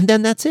 And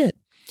then that's it.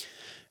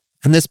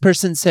 And this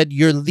person said,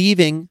 you're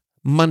leaving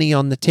money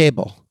on the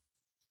table.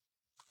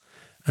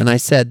 And I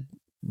said,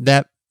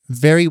 that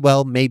very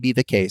well may be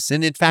the case.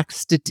 And in fact,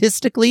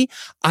 statistically,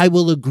 I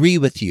will agree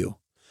with you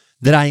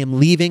that I am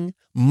leaving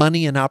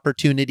money and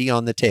opportunity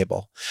on the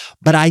table.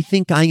 But I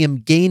think I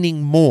am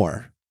gaining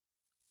more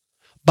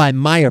by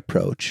my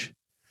approach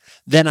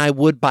than I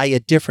would by a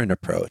different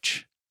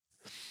approach.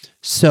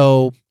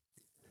 So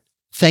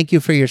thank you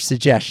for your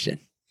suggestion.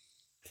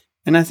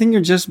 And I think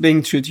you're just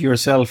being true to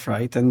yourself,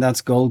 right? And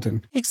that's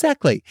golden.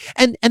 Exactly.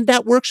 And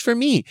that works for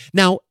me.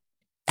 Now,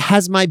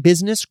 has my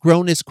business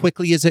grown as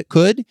quickly as it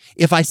could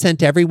if I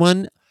sent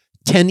everyone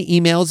 10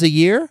 emails a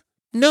year?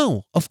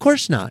 No, of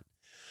course not.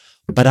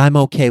 But I'm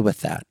okay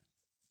with that.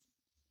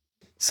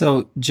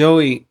 So,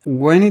 Joey,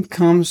 when it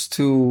comes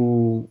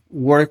to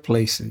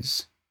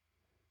workplaces,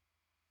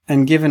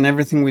 and given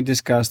everything we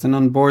discussed, an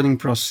onboarding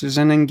process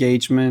and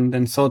engagement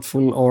and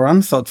thoughtful or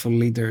unthoughtful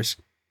leaders,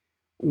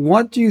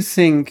 what do you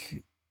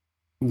think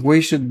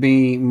we should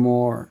be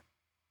more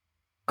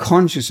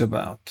conscious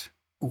about?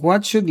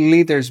 What should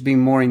leaders be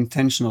more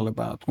intentional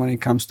about when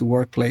it comes to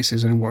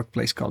workplaces and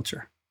workplace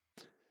culture?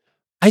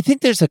 I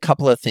think there's a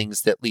couple of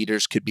things that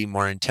leaders could be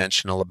more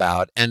intentional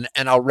about, and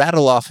I'll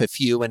rattle off a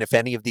few, and if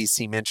any of these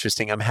seem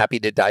interesting, I'm happy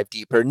to dive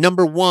deeper.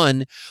 Number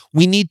 1,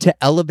 we need to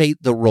elevate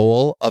the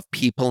role of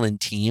people and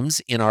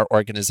teams in our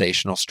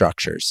organizational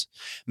structures.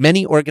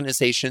 Many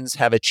organizations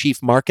have a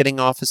chief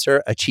marketing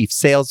officer, a chief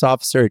sales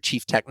officer, a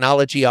chief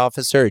technology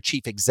officer, a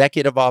chief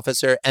executive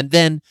officer, and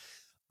then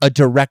a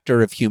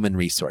director of human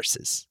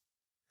resources.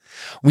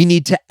 We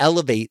need to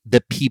elevate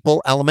the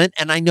people element.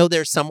 And I know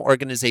there's some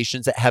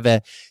organizations that have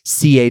a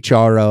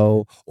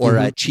CHRO or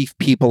a chief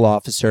people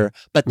officer,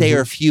 but they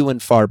are few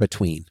and far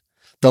between.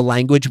 The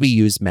language we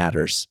use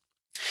matters.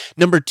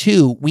 Number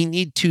 2, we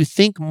need to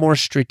think more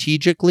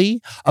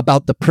strategically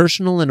about the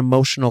personal and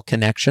emotional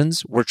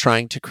connections we're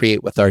trying to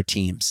create with our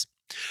teams.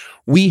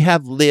 We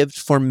have lived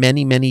for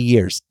many, many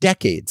years,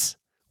 decades,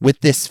 with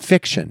this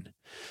fiction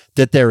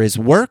that there is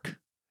work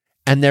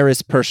and there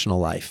is personal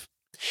life.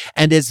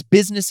 And as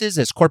businesses,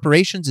 as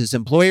corporations, as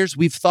employers,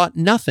 we've thought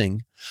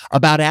nothing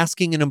about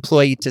asking an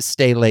employee to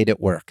stay late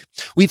at work.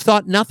 We've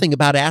thought nothing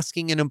about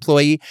asking an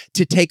employee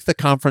to take the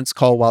conference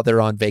call while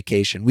they're on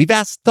vacation. We've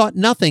thought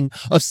nothing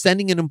of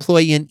sending an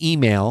employee an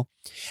email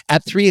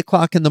at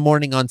 3:00 in the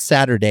morning on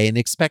Saturday and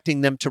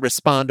expecting them to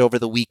respond over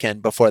the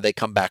weekend before they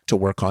come back to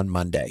work on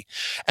Monday.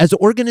 As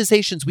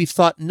organizations, we've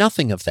thought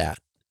nothing of that.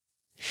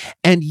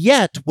 And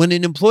yet, when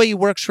an employee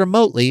works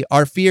remotely,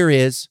 our fear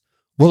is,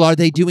 well, are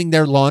they doing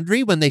their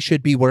laundry when they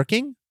should be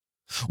working?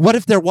 What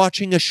if they're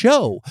watching a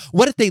show?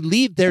 What if they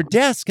leave their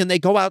desk and they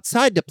go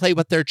outside to play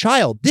with their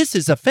child? This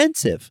is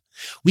offensive.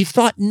 We've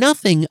thought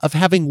nothing of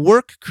having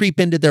work creep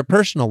into their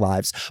personal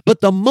lives, but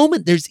the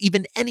moment there's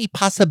even any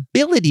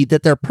possibility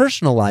that their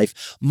personal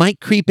life might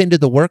creep into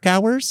the work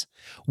hours,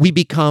 we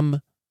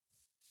become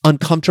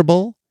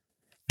uncomfortable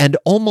and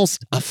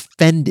almost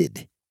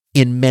offended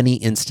in many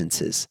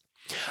instances.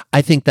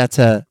 I think that's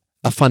a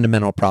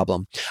fundamental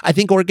problem. I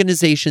think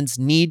organizations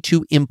need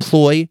to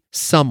employ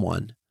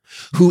someone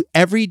who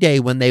every day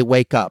when they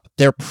wake up,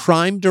 their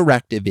prime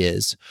directive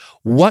is,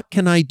 what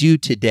can I do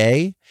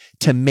today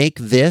to make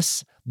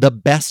this the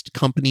best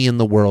company in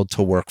the world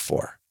to work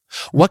for?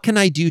 What can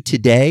I do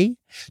today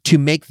to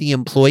make the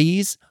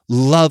employees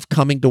love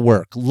coming to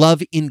work,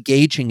 love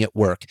engaging at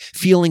work,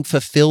 feeling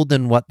fulfilled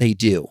in what they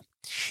do?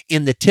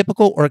 In the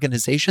typical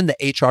organization,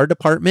 the HR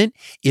department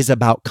is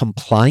about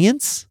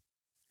compliance,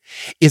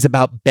 is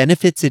about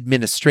benefits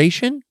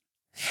administration,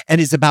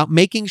 and is about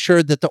making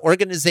sure that the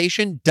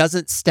organization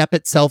doesn't step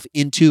itself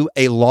into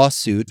a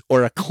lawsuit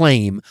or a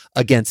claim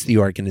against the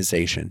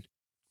organization.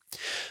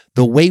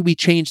 The way we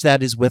change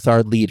that is with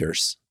our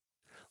leaders.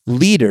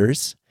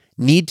 Leaders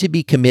need to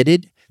be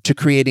committed to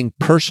creating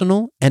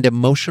personal and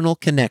emotional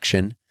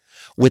connection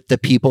with the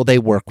people they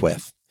work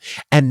with,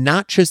 and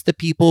not just the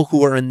people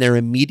who are in their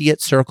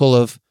immediate circle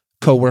of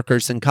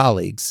coworkers and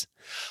colleagues,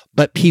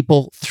 but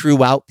people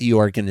throughout the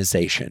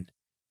organization.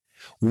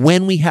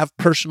 When we have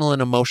personal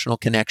and emotional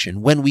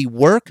connection, when we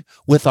work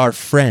with our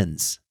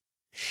friends,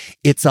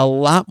 it's a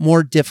lot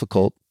more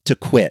difficult to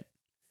quit.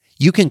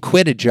 You can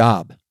quit a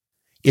job.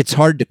 It's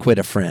hard to quit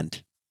a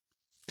friend.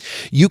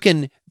 You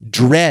can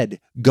dread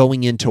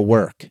going into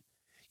work.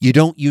 You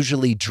don't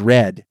usually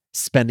dread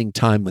spending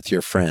time with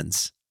your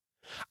friends.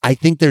 I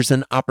think there's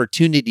an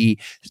opportunity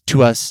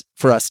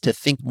for us to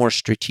think more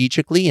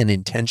strategically and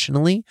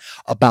intentionally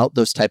about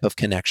those type of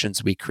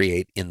connections we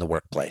create in the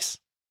workplace.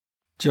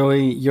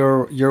 Joey,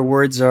 your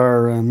words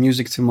are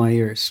music to my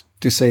ears,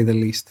 to say the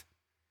least.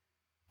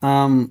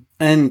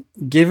 And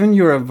given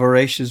you're a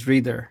voracious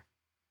reader,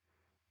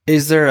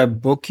 is there a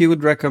book you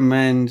would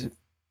recommend,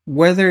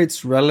 whether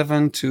it's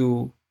relevant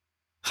to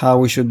how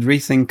we should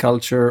rethink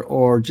culture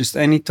or just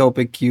any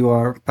topic you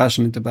are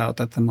passionate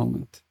about at the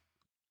moment?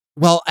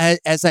 Well,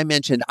 as I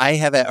mentioned,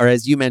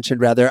 as you mentioned,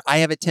 rather, I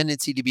have a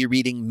tendency to be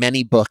reading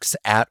many books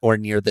at or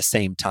near the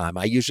same time.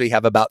 I usually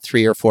have about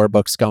 3 or 4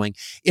 books going.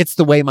 It's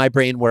the way my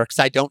brain works.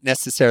 I don't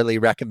necessarily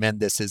recommend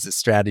this as a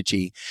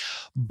strategy.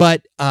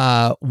 But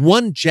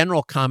one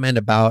general comment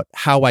about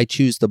how I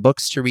choose the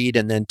books to read,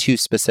 and then 2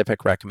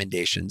 specific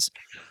recommendations.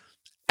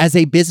 As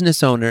a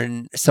business owner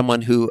and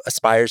someone who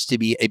aspires to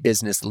be a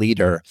business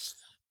leader,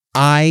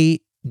 I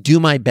do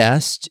my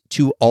best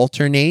to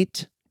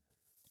alternate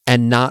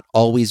and not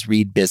always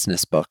read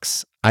business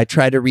books. I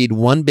try to read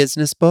one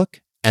business book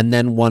and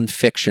then one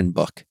fiction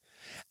book,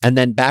 and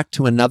then back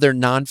to another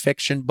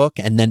nonfiction book,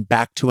 and then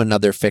back to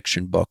another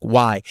fiction book.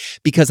 Why?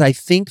 Because I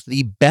think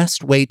the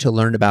best way to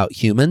learn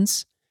about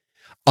humans,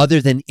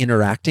 other than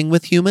interacting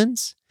with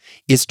humans,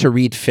 is to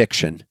read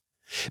fiction.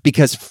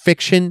 Because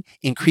fiction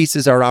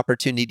increases our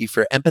opportunity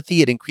for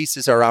empathy. It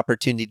increases our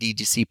opportunity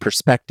to see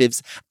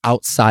perspectives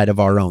outside of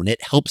our own.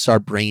 It helps our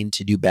brain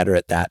to do better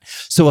at that.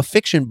 So a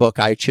fiction book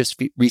I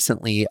just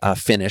recently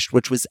finished,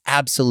 which was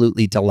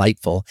absolutely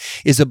delightful,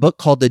 is a book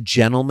called A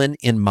Gentleman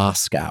in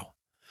Moscow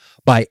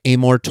by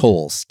Amor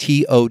Towles,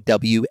 Towles.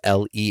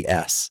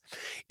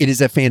 It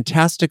is a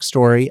fantastic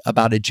story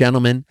about a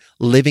gentleman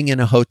living in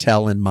a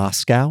hotel in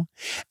Moscow,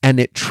 and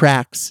it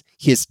tracks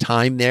his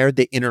time there,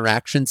 the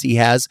interactions he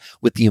has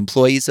with the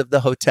employees of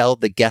the hotel,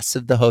 the guests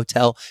of the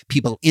hotel,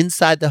 people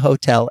inside the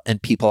hotel,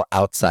 and people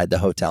outside the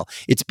hotel.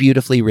 It's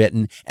beautifully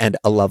written and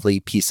a lovely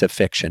piece of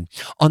fiction.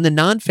 On the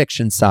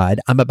nonfiction side,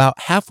 I'm about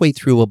halfway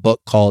through a book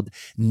called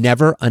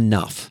Never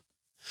Enough: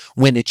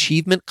 When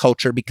Achievement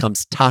Culture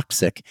Becomes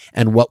Toxic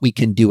and What We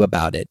Can Do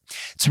About It.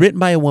 It's written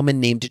by a woman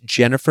named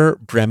Jennifer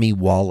Bremy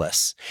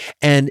Wallace.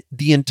 And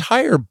the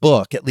entire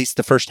book, at least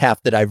the first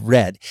half that I've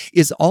read,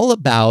 is all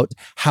about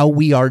how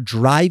we are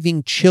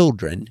driving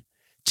children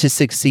to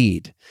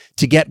succeed,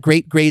 to get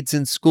great grades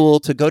in school,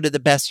 to go to the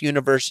best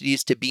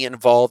universities, to be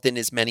involved in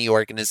as many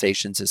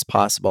organizations as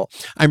possible.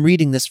 I'm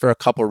reading this for a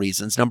couple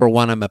reasons. Number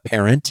one, I'm a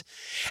parent,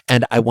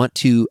 and I want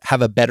to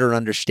have a better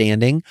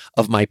understanding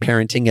of my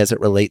parenting as it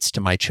relates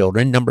to my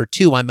children. Number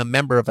two, I'm a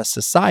member of a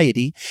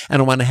society,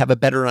 and I want to have a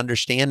better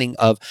understanding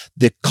of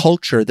the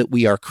culture that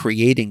we are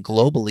creating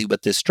globally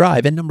with this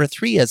drive. And number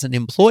three, as an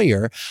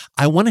employer,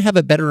 I want to have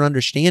a better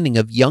understanding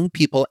of young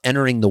people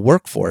entering the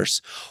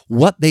workforce,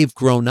 what they've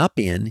grown up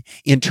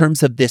in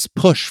terms of this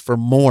push for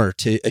more,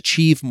 to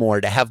achieve more,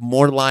 to have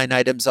more line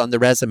items on the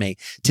resume,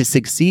 to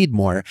succeed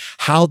more,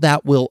 how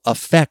that will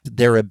affect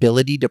their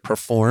ability to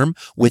perform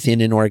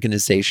within an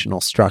organizational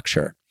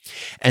structure.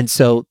 And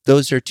so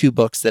those are 2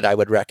 books that I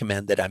would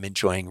recommend that I'm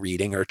enjoying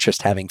reading or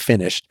just having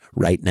finished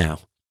right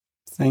now.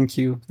 Thank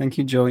you. Thank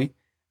you, Joey.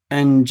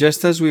 And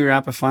just as we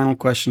wrap, a final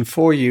question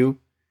for you.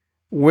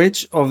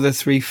 Which of the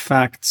 3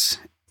 facts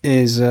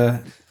is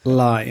a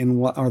lie and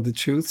what are the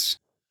truths?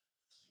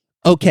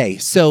 Okay,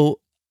 so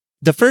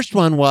the first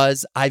one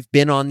was I've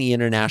been on the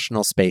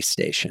International Space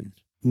Station.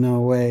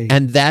 No way.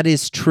 And that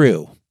is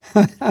true.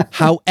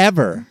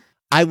 However,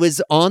 I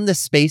was on the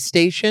space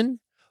station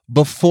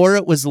before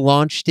it was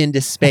launched into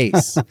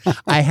space.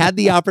 I had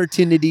the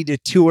opportunity to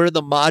tour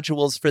the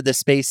modules for the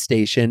space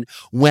station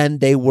when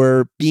they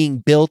were being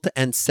built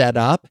and set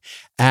up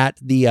at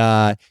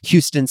the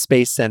Houston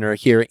Space Center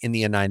here in the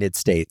United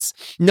States.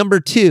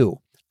 Number 2,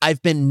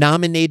 I've been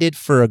nominated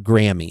for a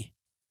Grammy.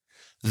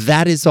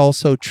 That is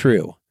also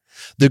true.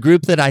 The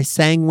group that I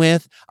sang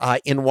with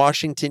in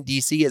Washington,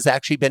 D.C. has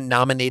actually been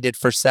nominated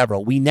for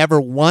several. We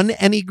never won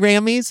any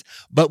Grammys,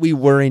 but we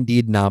were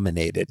indeed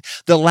nominated.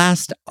 The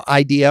last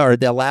idea or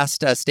the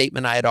last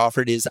statement I had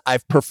offered is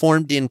I've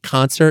performed in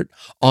concert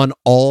on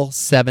all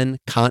 7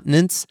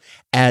 continents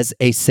as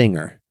a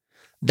singer.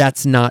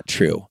 That's not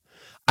true.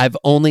 I've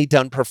only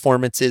done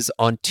performances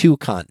on 2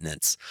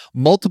 continents,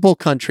 multiple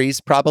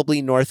countries,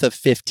 probably north of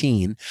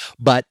 15,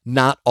 but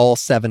not all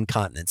 7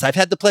 continents. I've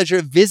had the pleasure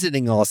of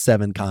visiting all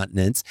 7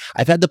 continents.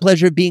 I've had the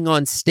pleasure of being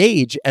on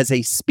stage as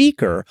a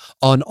speaker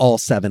on all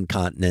 7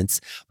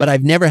 continents, but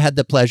I've never had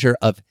the pleasure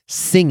of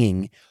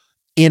singing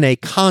in a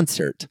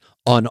concert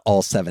on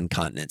all 7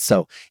 continents.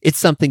 So it's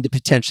something to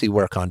potentially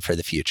work on for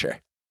the future.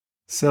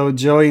 So,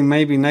 Joey,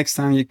 maybe next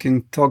time you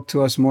can talk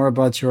to us more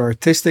about your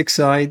artistic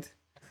side.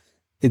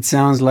 It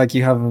sounds like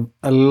you have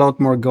a lot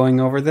more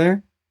going over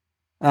there.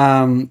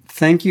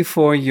 Thank you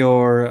for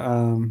your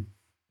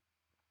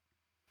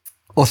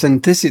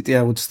authenticity,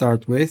 I would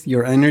start with,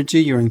 your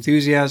energy, your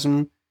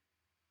enthusiasm,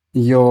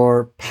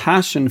 your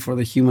passion for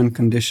the human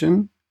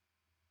condition,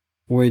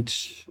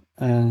 which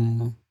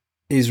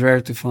is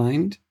rare to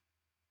find.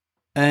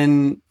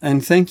 And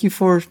thank you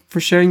for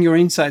sharing your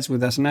insights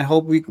with us. And I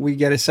hope we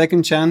get a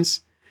second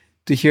chance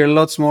to hear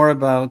lots more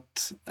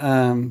about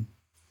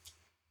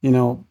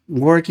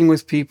working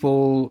with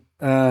people,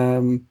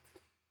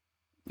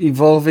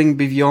 evolving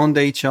beyond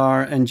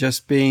HR, and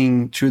just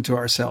being true to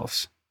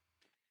ourselves.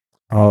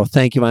 Oh,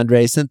 thank you,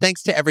 Andres. And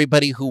thanks to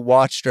everybody who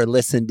watched or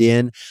listened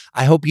in.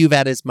 I hope you've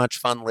had as much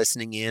fun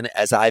listening in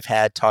as I've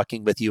had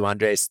talking with you,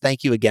 Andres.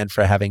 Thank you again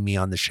for having me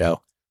on the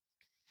show.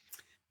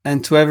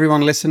 And to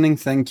everyone listening,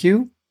 thank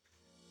you.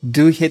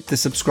 Do hit the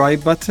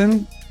subscribe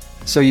button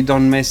so you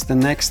don't miss the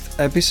next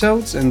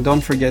episodes. And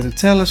don't forget to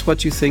tell us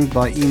what you think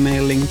by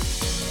emailing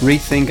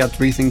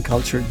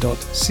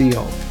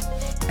rethink@rethinkculture.co.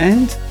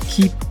 And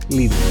keep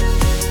leading.